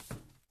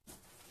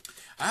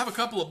 I have a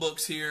couple of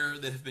books here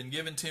that have been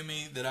given to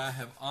me that I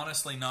have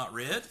honestly not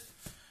read,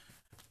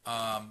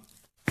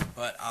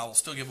 but I'll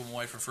still give them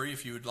away for free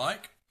if you would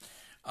like.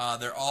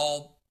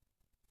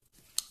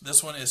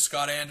 This one is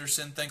Scott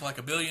Anderson, Think Like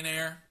a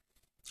Billionaire.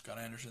 Scott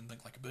Anderson,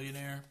 Think Like a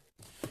Billionaire.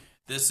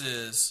 This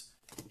is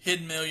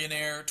Hidden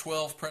Millionaire,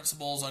 12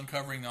 Principles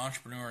Uncovering the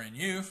Entrepreneur in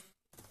You.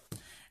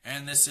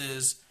 And this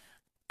is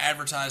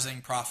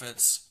Advertising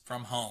Profits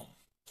from Home.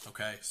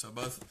 Okay, so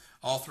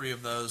all 3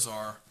 of those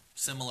are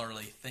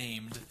similarly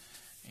themed,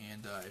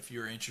 and if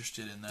you're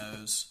interested in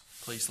those,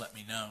 please let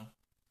me know.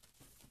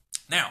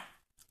 Now,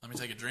 let me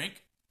take a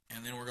drink,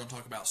 and then we're going to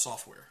talk about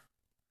software.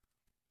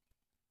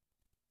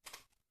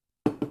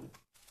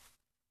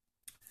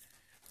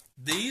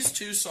 These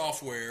 2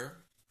 software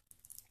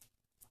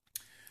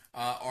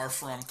are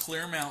from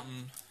Clear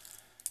Mountain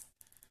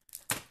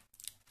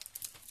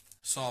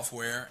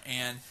Software,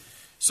 and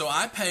so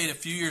I paid a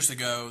few years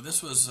ago.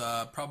 This was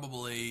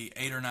probably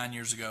 8 or 9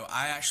 years ago.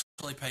 I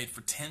actually paid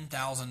for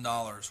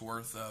 $10,000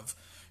 worth of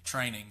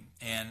training,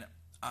 and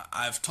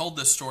I've told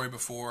this story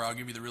before. I'll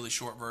give you the really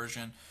short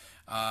version.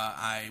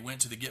 I went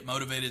to the Get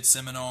Motivated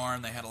seminar,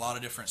 and they had a lot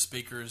of different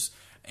speakers,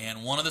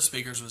 and one of the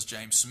speakers was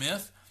James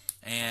Smith.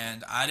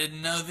 And I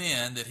didn't know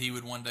then that he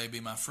would one day be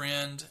my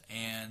friend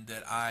and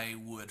that I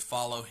would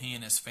follow he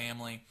and his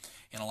family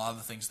in a lot of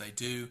the things they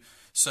do.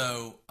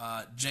 So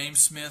James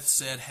Smith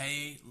said,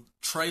 hey,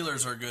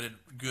 trailers are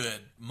good.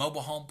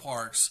 Mobile home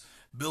parks,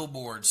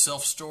 billboards,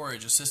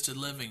 self-storage, assisted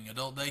living,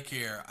 adult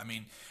daycare. I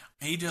mean,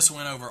 he just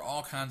went over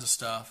all kinds of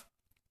stuff.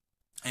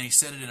 And he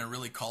said it in a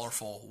really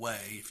colorful way.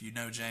 If you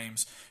know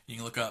James, you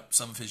can look up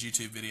some of his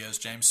YouTube videos,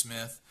 James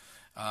Smith.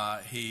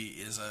 He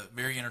is a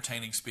very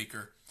entertaining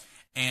speaker.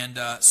 And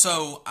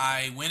so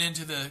I went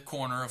into the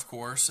corner, of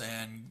course,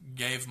 and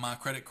gave my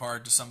credit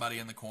card to somebody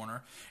in the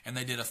corner, and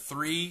they did a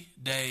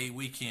 3-day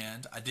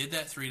weekend. I did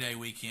that 3-day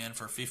weekend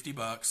for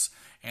 $50,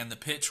 and the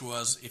pitch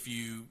was if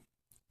you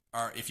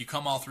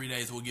come all 3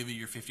 days, we'll give you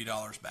your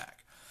 $50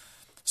 back.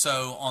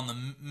 So on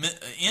the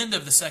end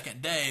of the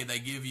second day, they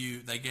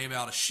gave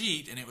out a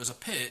sheet, and it was a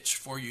pitch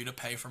for you to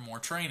pay for more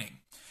training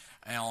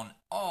on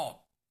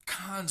all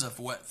kinds of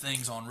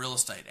things on real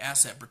estate: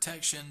 asset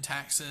protection,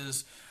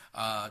 taxes,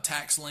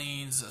 tax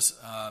liens,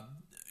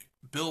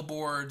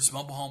 billboards,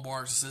 mobile home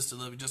parks, assisted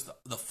living, just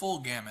the full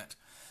gamut,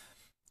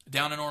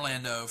 down in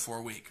Orlando for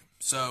a week.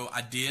 So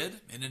I did.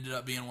 It ended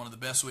up being one of the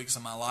best weeks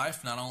of my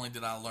life. Not only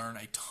did I learn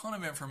a ton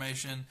of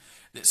information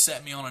that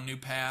set me on a new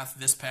path,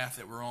 this path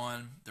that we're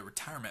on, the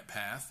retirement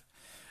path,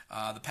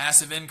 the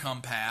passive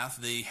income path,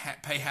 the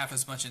pay half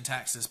as much in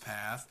taxes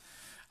path,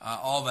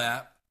 all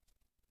that.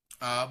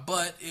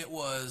 But it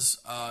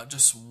was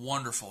just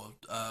wonderful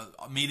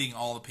meeting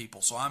all the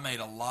people. So I made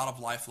a lot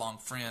of lifelong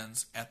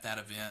friends at that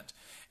event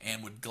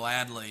and would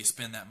gladly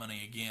spend that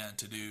money again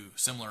to do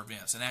similar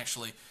events. And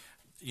actually,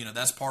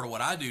 that's part of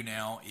what I do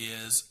now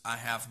is I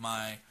have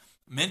my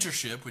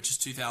mentorship, which is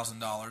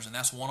 $2,000, and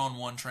that's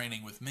one-on-one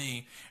training with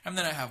me. And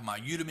then I have my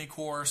Udemy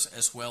course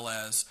as well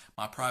as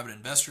my private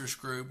investors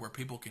group where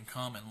people can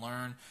come and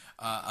learn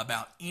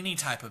about any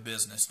type of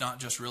business, not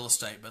just real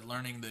estate, but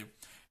learning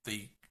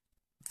the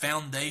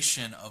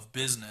foundation of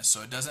business.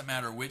 So it doesn't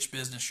matter which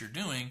business you're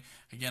doing.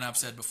 Again, I've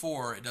said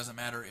before, it doesn't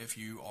matter if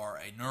you are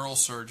a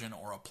neurosurgeon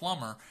or a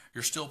plumber,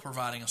 you're still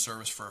providing a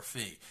service for a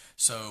fee.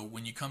 So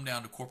when you come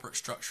down to corporate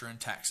structure and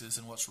taxes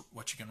and what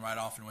you can write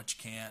off and what you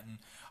can't and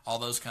all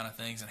those kind of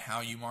things and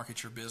how you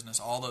market your business,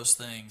 all those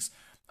things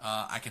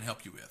I can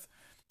help you with.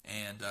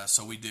 And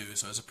so we do.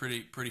 So it's a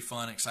pretty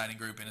fun, exciting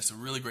group, and it's a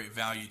really great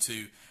value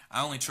too.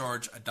 I only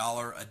charge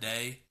 $1 a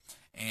day,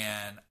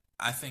 and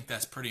I think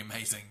that's pretty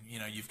amazing.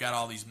 You've got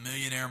all these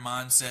millionaire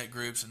mindset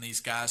groups and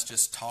these guys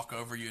just talk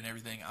over you and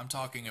everything. I'm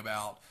talking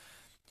about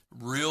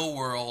real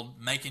world,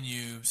 making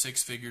you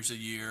 6 figures a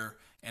year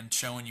and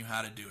showing you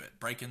how to do it,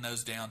 breaking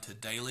those down to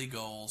daily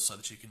goals so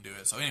that you can do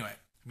it. So anyway,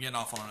 I'm getting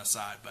off on an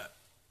aside, but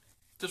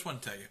just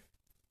want to tell you.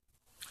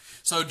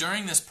 So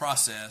during this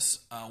process,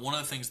 one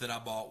of the things that I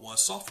bought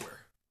was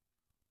software.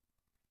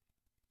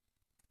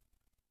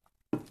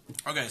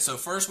 Okay, so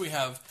first we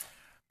have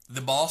the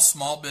Boss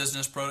Small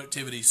Business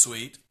Productivity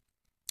Suite,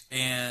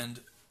 and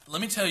let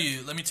me tell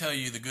you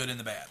the good and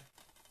the bad.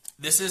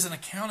 This is an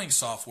accounting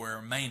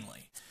software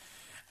mainly.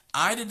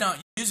 I did not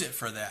use it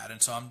for that,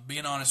 and so I'm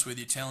being honest with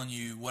you, telling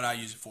you what I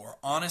use it for.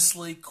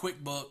 Honestly,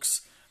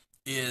 QuickBooks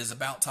is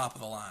about top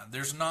of the line.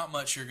 There's not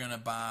much you're going to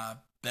buy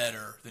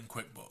better than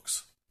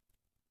QuickBooks.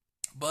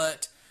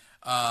 But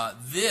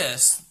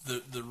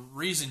the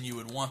reason you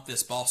would want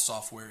this Boss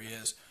software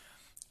is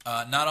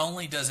not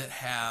only does it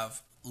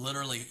have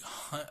literally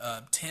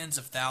tens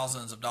of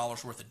thousands of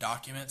dollars worth of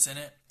documents in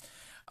it,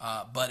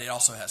 but it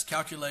also has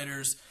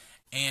calculators,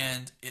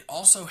 and it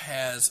also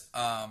has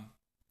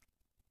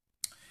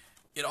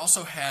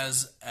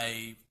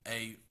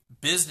a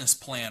business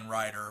plan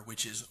writer,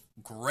 which is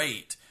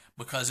great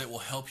because it will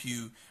help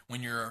you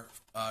when you're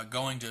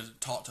going to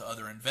talk to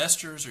other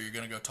investors, or you're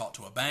going to go talk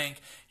to a bank.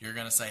 You're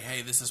going to say,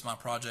 hey, this is my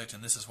project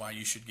and this is why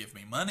you should give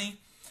me money.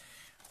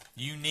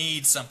 You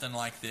need something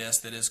like this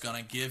that is going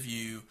to give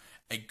you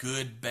a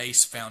good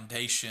base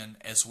foundation,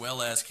 as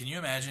well as, can you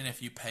imagine if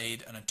you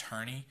paid an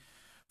attorney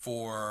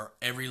for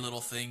every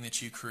little thing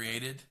that you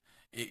created?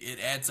 It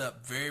adds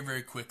up very,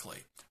 very quickly,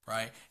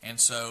 right? And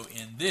so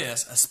in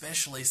this,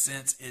 especially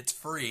since it's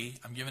free,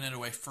 I'm giving it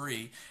away free.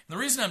 And the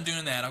reason I'm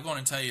doing that, I'm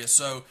going to tell you,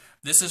 so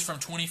this is from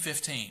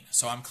 2015.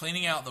 So I'm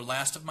cleaning out the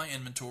last of my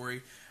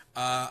inventory.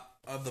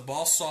 Of the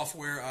Boss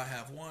software, I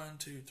have 1,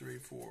 2, 3,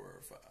 4,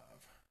 5.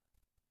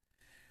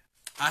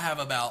 I have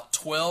about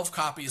 12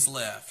 copies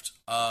left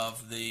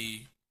of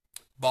the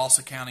Boss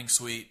Accounting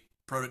Suite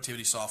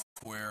productivity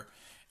software,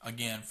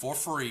 again, for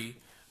free.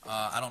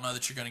 I don't know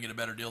that you're going to get a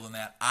better deal than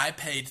that. I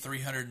paid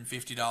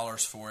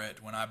 $350 for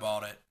it when I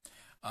bought it,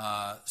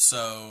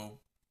 so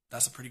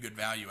that's a pretty good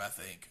value, I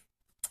think,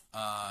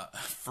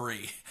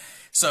 free.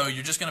 So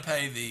you're just going to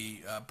pay the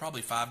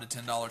probably $5 to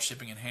 $10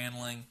 shipping and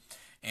handling,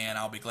 and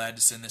I'll be glad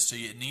to send this to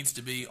you. It needs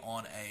to be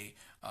on a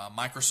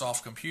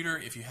Microsoft computer.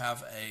 If you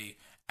have a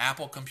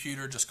Apple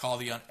computer, just call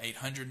the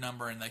 800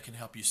 number and they can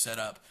help you set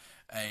up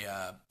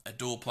a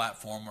dual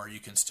platform where you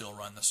can still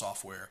run the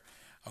software.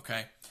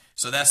 Okay,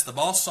 so that's the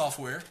Boss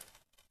software.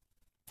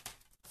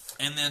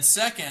 And then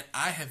second,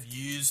 I have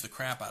used the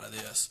crap out of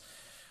this.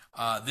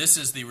 This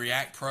is the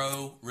React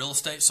Pro real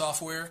estate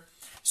software.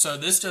 So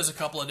this does a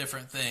couple of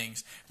different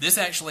things. This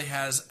actually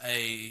has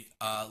a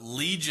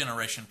lead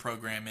generation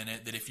program in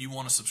it that if you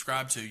want to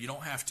subscribe to, you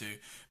don't have to,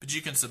 but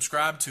you can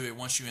subscribe to it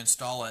once you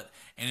install it,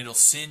 and it'll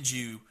send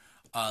you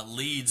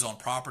leads on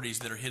properties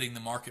that are hitting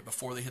the market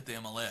before they hit the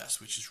MLS,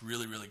 which is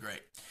really, really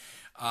great.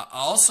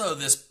 Also,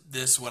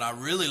 this what I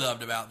really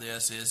loved about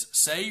this is,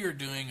 say you're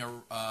doing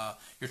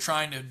you're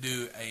trying to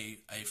do a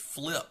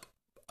flip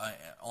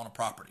on a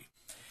property.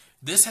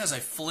 This has a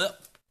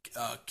flip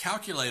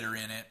calculator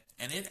in it,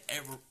 and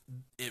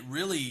it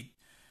really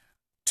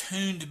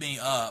tuned me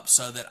up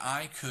so that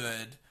I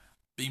could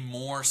be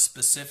more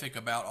specific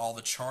about all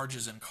the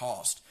charges and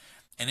cost.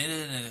 And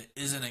it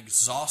is an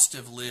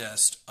exhaustive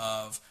list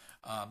of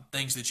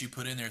things that you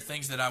put in there,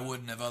 things that I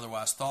wouldn't have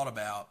otherwise thought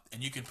about,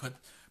 and you can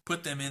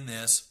put them in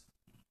this,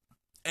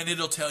 and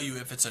it'll tell you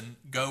if it's a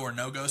go or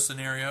no go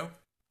scenario,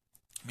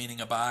 meaning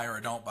a buy or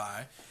a don't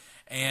buy,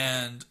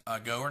 and a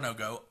go or no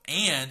go,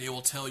 and it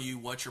will tell you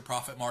what your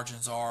profit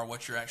margins are,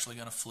 what you're actually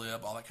going to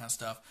flip, all that kind of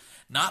stuff.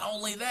 Not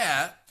only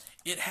that,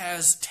 it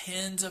has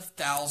tens of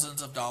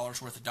thousands of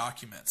dollars worth of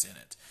documents in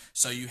it.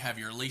 So you have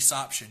your lease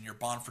option, your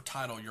bond for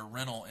title, your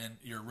rental, and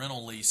your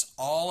rental lease,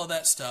 all of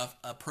that stuff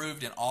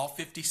approved in all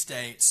 50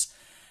 states.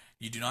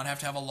 You do not have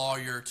to have a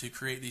lawyer to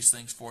create these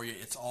things for you.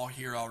 It's all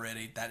here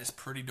already. That is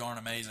pretty darn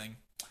amazing.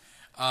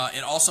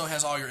 It also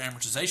has all your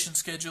amortization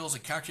schedules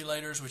and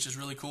calculators, which is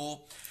really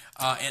cool.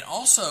 It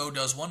also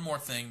does one more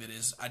thing that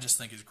I just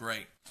think is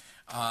great.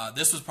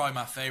 This was probably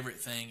my favorite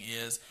thing,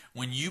 is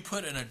when you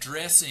put an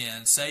address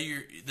in,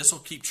 this will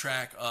keep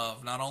track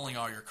of not only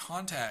all your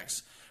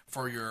contacts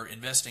for your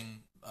investing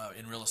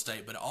in real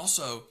estate, but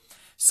also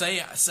say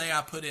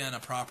I put in a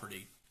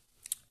property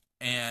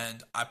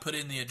and I put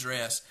in the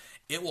address,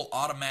 it will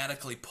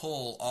automatically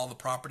pull all the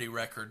property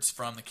records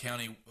from the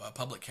county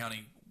public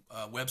county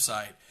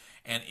website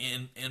and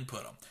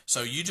input them.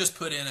 So you just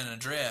put in an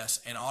address,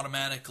 and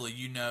automatically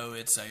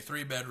it's a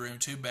 3-bedroom,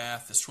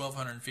 2-bath, that's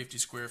 1,250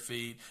 square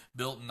feet,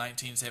 built in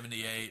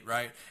 1978,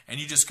 right? And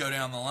you just go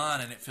down the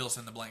line, and it fills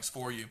in the blanks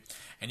for you.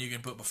 And you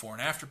can put before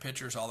and after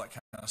pictures, all that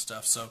kind of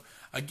stuff. So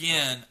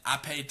again, I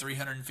paid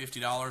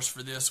 $350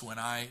 for this when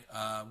I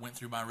went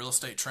through my real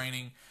estate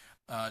training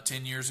 8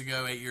 years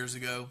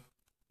ago.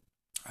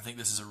 I think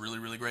this is a really,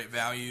 really great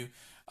value.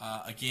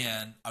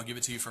 Again, I'll give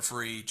it to you for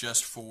free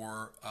just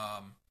for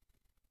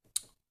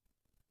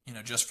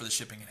just for the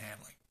shipping and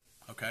handling.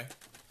 Okay?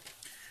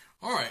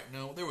 All right,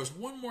 now there was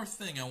one more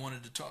thing I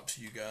wanted to talk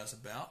to you guys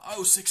about.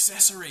 Oh,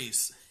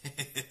 successories. I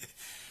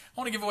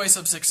want to give away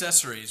some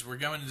successories. We're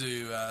going to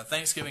do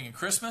Thanksgiving and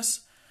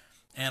Christmas,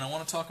 and I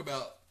want to talk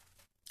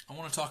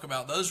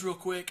about those real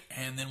quick,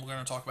 and then we're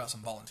going to talk about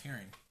some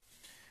volunteering.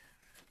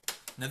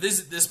 Now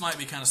this might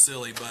be kind of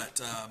silly,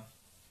 but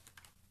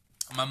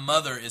my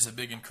mother is a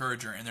big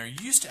encourager, and there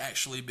used to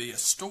actually be a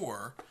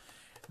store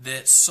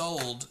that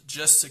sold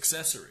just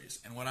accessories.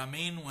 And what I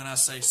mean when I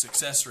say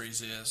accessories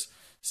is,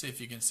 see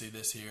if you can see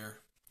this here.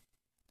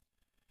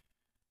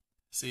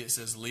 See, it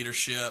says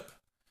leadership.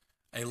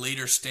 A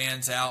leader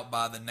stands out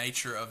by the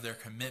nature of their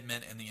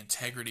commitment and the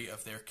integrity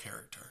of their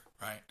character,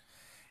 right?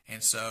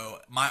 And so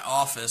my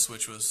office,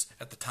 which was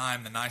at the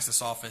time the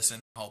nicest office in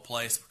the whole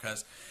place,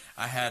 because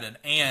I had an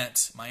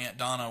aunt, my Aunt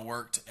Donna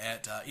worked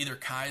at either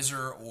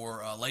Kaiser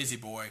or Lazy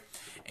Boy.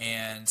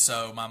 And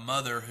so my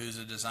mother, who's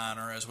a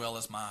designer, as well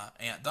as my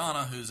Aunt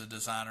Donna, who's a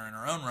designer in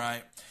her own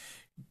right,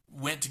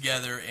 went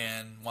together,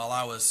 and while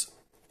I was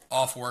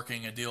off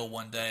working a deal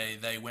one day,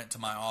 they went to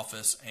my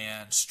office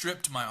and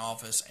stripped my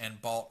office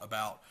and bought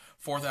about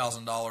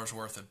 $4,000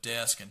 worth of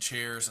desk and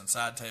chairs and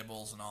side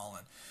tables and all,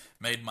 and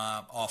made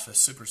my office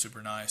super,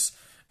 super nice.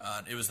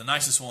 It was the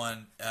nicest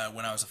one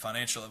when I was a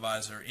financial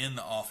advisor in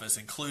the office,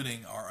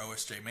 including our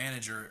OSJ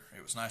manager.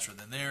 It was nicer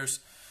than theirs.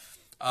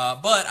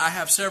 But I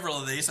have several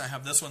of these. I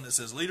have this one that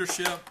says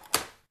leadership.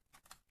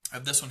 I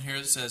have this one here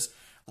that says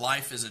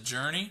life is a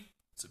journey.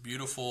 It's a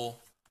beautiful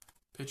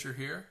picture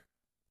here.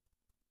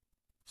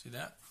 See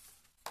that?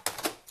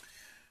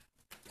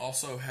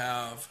 Also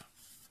have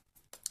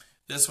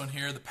this one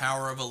here, the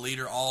power of a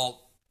leader.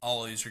 All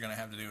of these are going to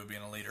have to do with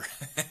being a leader.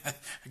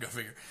 Go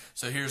figure.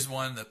 So here's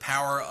one, the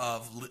power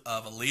of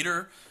a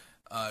leader.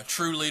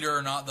 True leader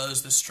are not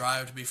those that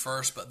strive to be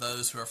first, but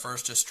those who are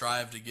first to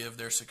strive to give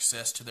their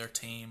success to their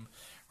team,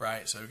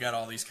 right? So we've got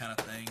all these kind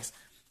of things.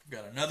 We've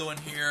got another one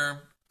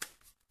here.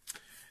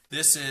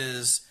 This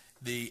is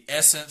the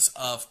essence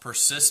of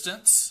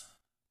persistence.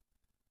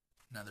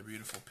 Another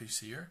beautiful piece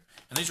here.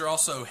 And these are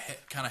also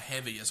kind of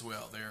heavy as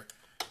well.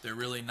 They're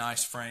really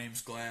nice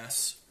frames,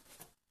 glass.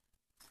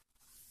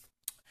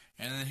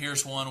 And then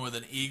here's one with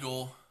an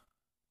eagle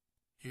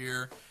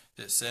here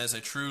that says,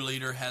 a true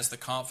leader has the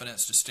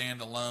confidence to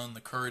stand alone, the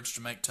courage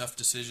to make tough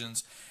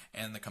decisions,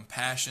 and the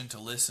compassion to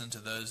listen to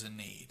those in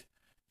need.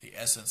 The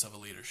essence of a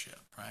leadership,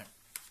 right?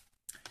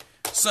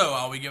 So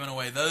I'll be giving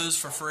away those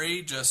for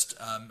free. Just,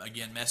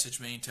 again,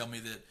 message me and tell me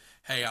that,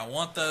 hey, I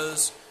want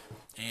those,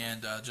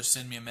 and just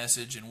send me a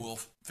message, and we'll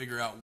figure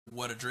out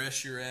what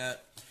address you're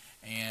at,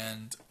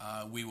 and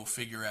we will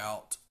figure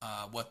out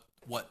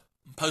what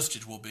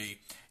postage will be,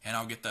 and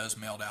I'll get those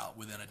mailed out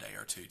within a day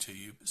or two to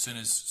you as soon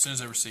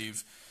as I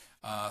receive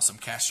some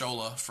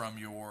cashola from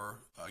your,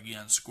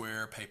 again,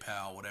 Square,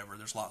 PayPal, whatever.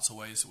 There's lots of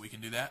ways that we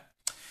can do that,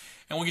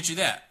 and we'll get you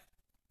that.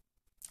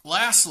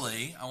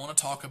 Lastly, I want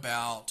to talk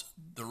about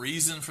the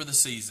reason for the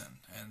season.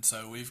 And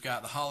so we've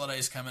got the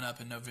holidays coming up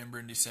in November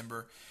and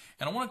December,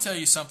 and I want to tell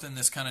you something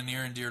that's kind of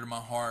near and dear to my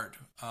heart.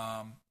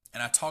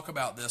 and I talk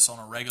about this on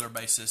a regular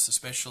basis,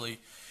 especially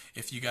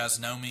if you guys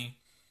know me.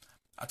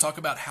 I talk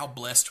about how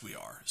blessed we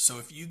are. So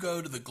if you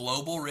go to the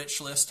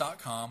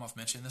globalrichlist.com, I've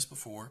mentioned this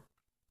before,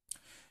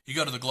 you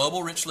go to the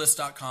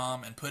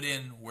globalrichlist.com and put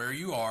in where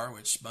you are,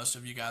 which most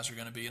of you guys are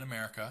going to be in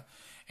America,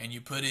 and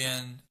you put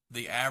in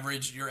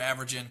your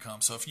average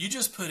income. So if you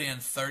just put in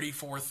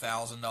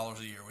 $34,000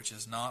 a year, which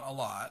is not a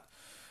lot,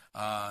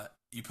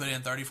 you put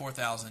in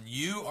 $34,000,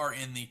 you are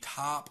in the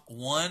top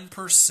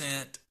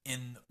 1%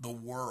 in the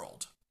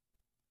world.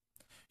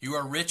 You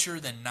are richer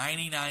than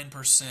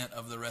 99%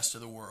 of the rest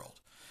of the world.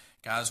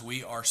 Guys,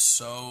 we are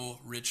so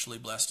richly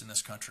blessed in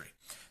this country.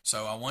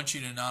 So I want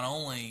you to not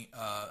only,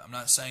 I'm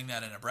not saying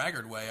that in a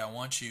braggart way, I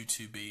want you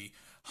to be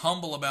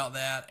humble about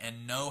that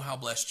and know how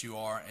blessed you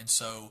are. And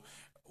so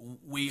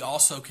we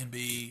also can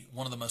be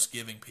one of the most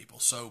giving people.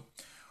 So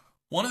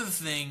one of the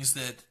things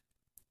that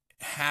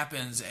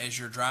happens as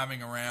you're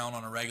driving around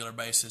on a regular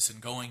basis and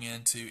going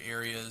into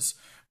areas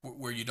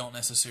where you don't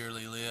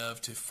necessarily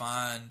live to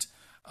find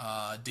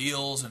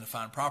deals and to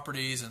find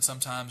properties, and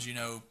sometimes,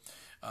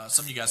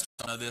 some of you guys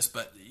don't know this,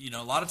 but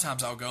a lot of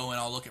times I'll go and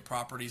I'll look at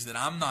properties that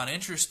I'm not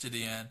interested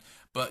in,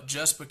 but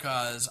just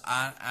because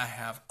I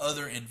have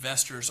other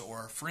investors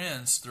or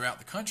friends throughout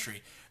the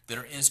country that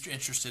are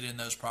interested in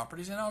those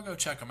properties, and I'll go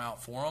check them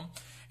out for them.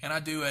 And I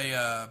do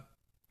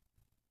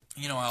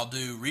I'll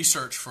do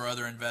research for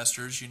other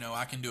investors.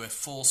 I can do a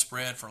full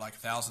spread for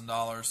like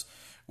 $1,000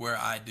 where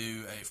I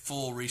do a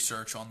full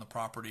research on the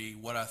property,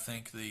 what I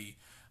think the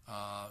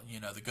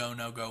go,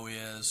 no-go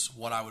is,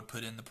 what I would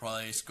put in the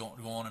place, go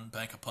on and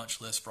make a punch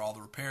list for all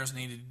the repairs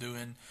needed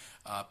doing,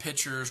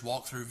 pictures,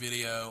 walkthrough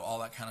video, all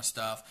that kind of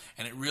stuff.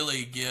 And it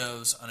really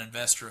gives an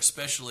investor,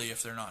 especially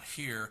if they're not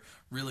here,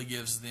 really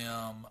gives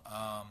them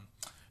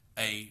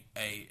a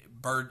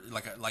bird,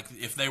 like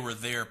if they were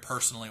there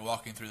personally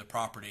walking through the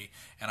property,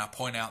 and I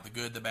point out the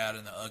good, the bad,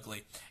 and the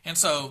ugly. And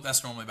so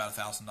that's normally about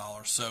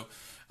 $1,000. So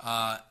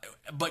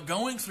but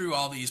going through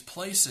all these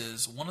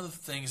places, one of the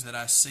things that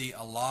I see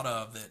a lot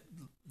of that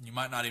you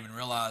might not even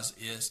realize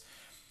is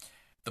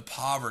the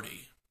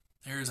poverty.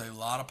 There is a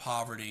lot of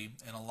poverty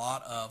and a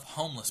lot of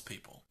homeless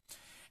people.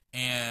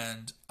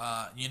 And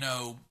I'm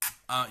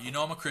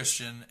a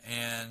Christian,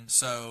 and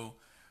so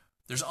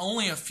there's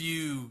only a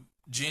few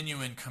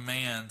genuine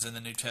commands in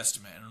the New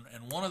Testament,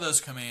 and one of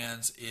those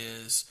commands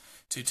is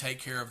to take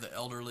care of the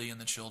elderly and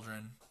the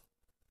children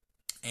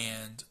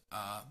and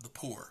the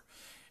poor.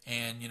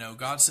 And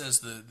God says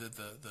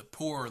the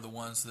poor are the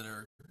ones that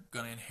are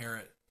going to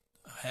inherit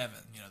heaven,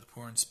 the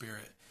poor in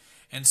spirit.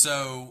 And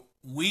so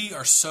we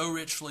are so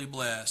richly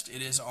blessed,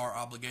 it is our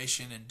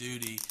obligation and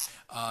duty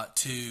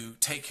to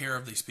take care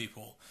of these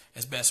people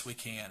as best we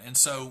can. And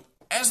so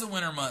as the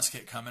winter months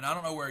get coming, I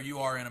don't know where you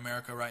are in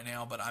America right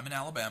now, but I'm in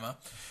Alabama,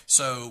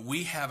 so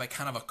we have a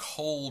kind of a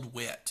cold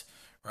wet,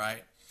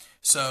 right?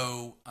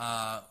 So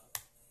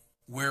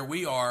where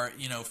we are,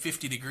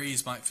 50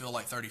 degrees might feel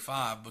like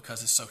 35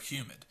 because it's so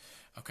humid,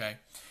 okay?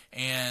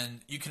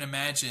 And you can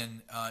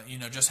imagine,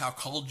 just how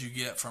cold you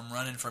get from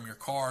running from your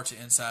car to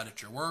inside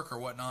at your work or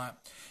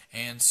whatnot.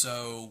 And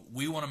so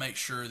we want to make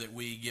sure that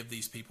we give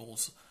these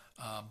people's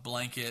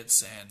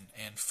blankets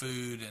and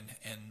food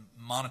and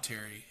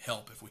monetary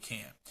help if we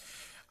can.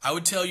 I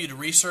would tell you to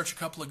research a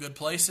couple of good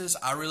places.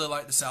 I really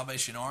like the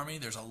Salvation Army.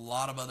 There's a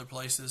lot of other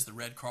places, the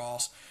Red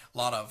Cross, a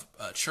lot of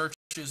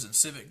churches and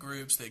civic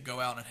groups that go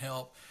out and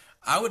help.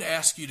 I would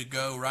ask you to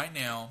go right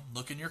now,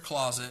 look in your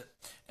closet,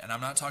 and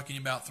I'm not talking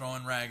about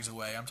throwing rags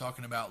away. I'm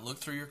talking about look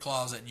through your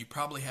closet, and you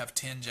probably have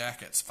 10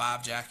 jackets,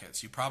 5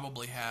 jackets. You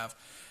probably have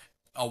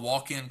a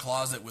walk-in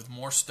closet with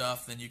more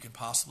stuff than you can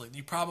possibly.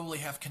 You probably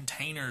have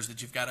containers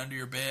that you've got under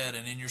your bed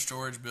and in your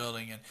storage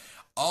building, and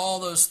all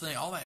those things,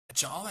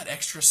 all that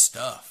extra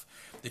stuff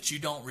that you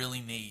don't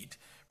really need,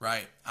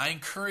 right? I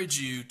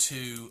encourage you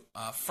to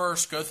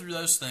first go through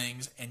those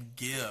things and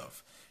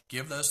give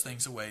those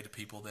things away to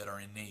people that are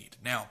in need.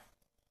 Now,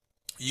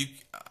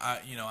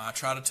 I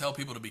try to tell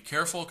people to be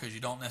careful because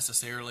you don't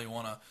necessarily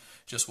want to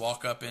just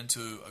walk up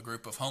into a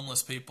group of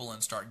homeless people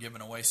and start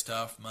giving away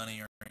stuff,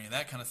 money, or any of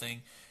that kind of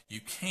thing. You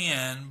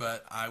can,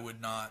 but I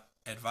would not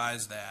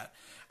advise that.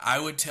 I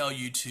would tell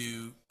you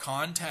to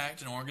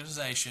contact an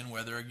organization,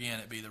 whether, again,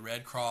 it be the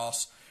Red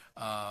Cross,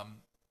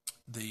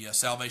 the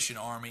Salvation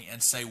Army,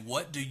 and say,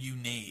 what do you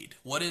need?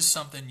 What is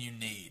something you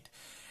need?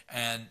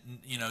 And,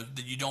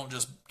 that you don't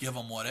just give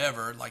them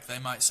whatever. Like they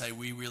might say,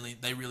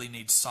 they really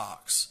need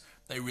socks.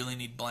 They really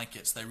need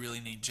blankets. They really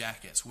need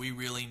jackets. We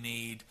really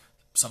need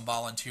some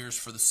volunteers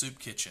for the soup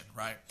kitchen,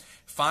 right?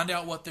 Find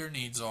out what their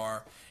needs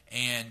are.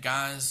 And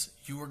guys,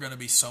 you are going to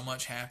be so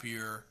much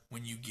happier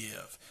when you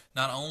give.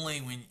 Not only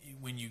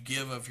when you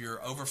give of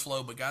your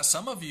overflow, but guys,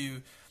 some of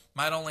you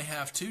might only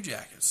have 2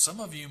 jackets. Some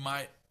of you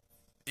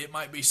it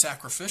might be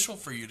sacrificial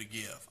for you to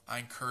give. I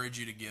encourage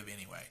you to give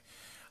anyway.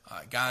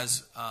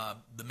 Guys,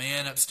 the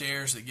man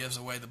upstairs that gives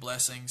away the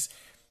blessings,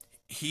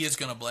 he is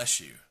going to bless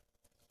you.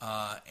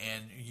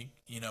 And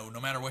no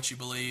matter what you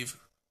believe,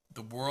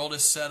 the world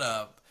is set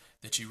up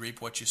that you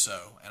reap what you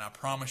sow. And I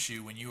promise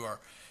you, when you are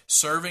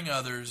serving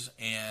others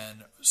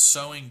and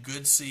sowing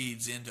good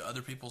seeds into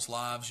other people's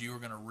lives, you are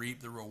going to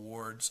reap the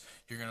rewards.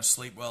 You're going to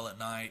sleep well at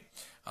night.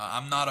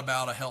 I'm not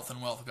about a health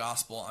and wealth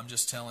gospel. I'm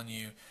just telling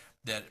you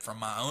that from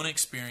my own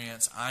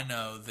experience, I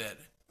know that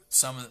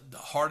some of the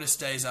hardest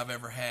days I've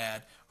ever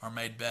had are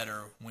made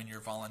better when you're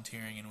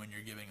volunteering and when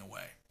you're giving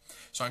away.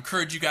 So I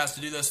encourage you guys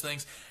to do those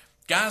things.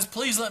 Guys,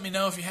 please let me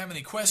know if you have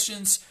any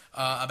questions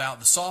about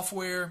the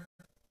software,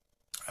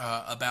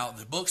 about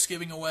the books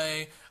giving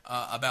away,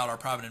 about our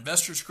private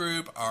investors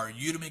group, our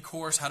Udemy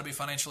course, How to Be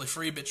Financially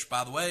Free, which,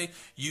 by the way,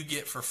 you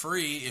get for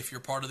free if you're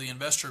part of the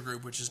investor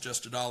group, which is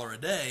just $1 a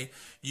day.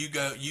 You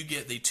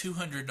get the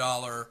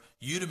 $200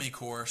 Udemy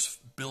course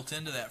built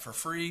into that for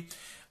free.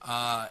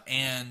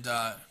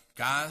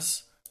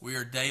 Guys, we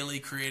are daily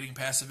creating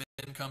passive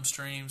income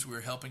streams.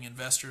 We're helping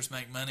investors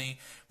make money.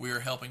 We are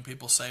helping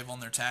people save on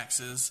their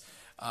taxes.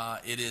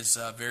 It is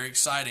very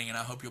exciting, and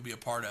I hope you'll be a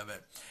part of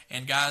it.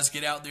 And guys,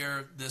 get out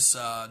there this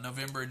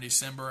November and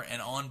December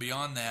and on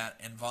beyond that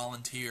and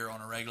volunteer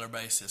on a regular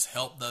basis.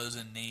 Help those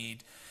in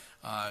need.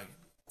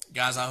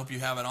 Guys, I hope you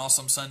have an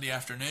awesome Sunday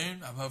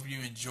afternoon. I hope you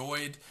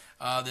enjoyed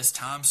this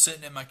time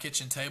sitting at my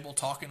kitchen table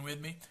talking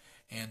with me.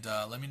 And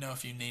let me know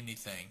if you need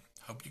anything.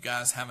 Hope you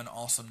guys have an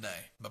awesome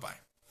day.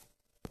 Bye-bye.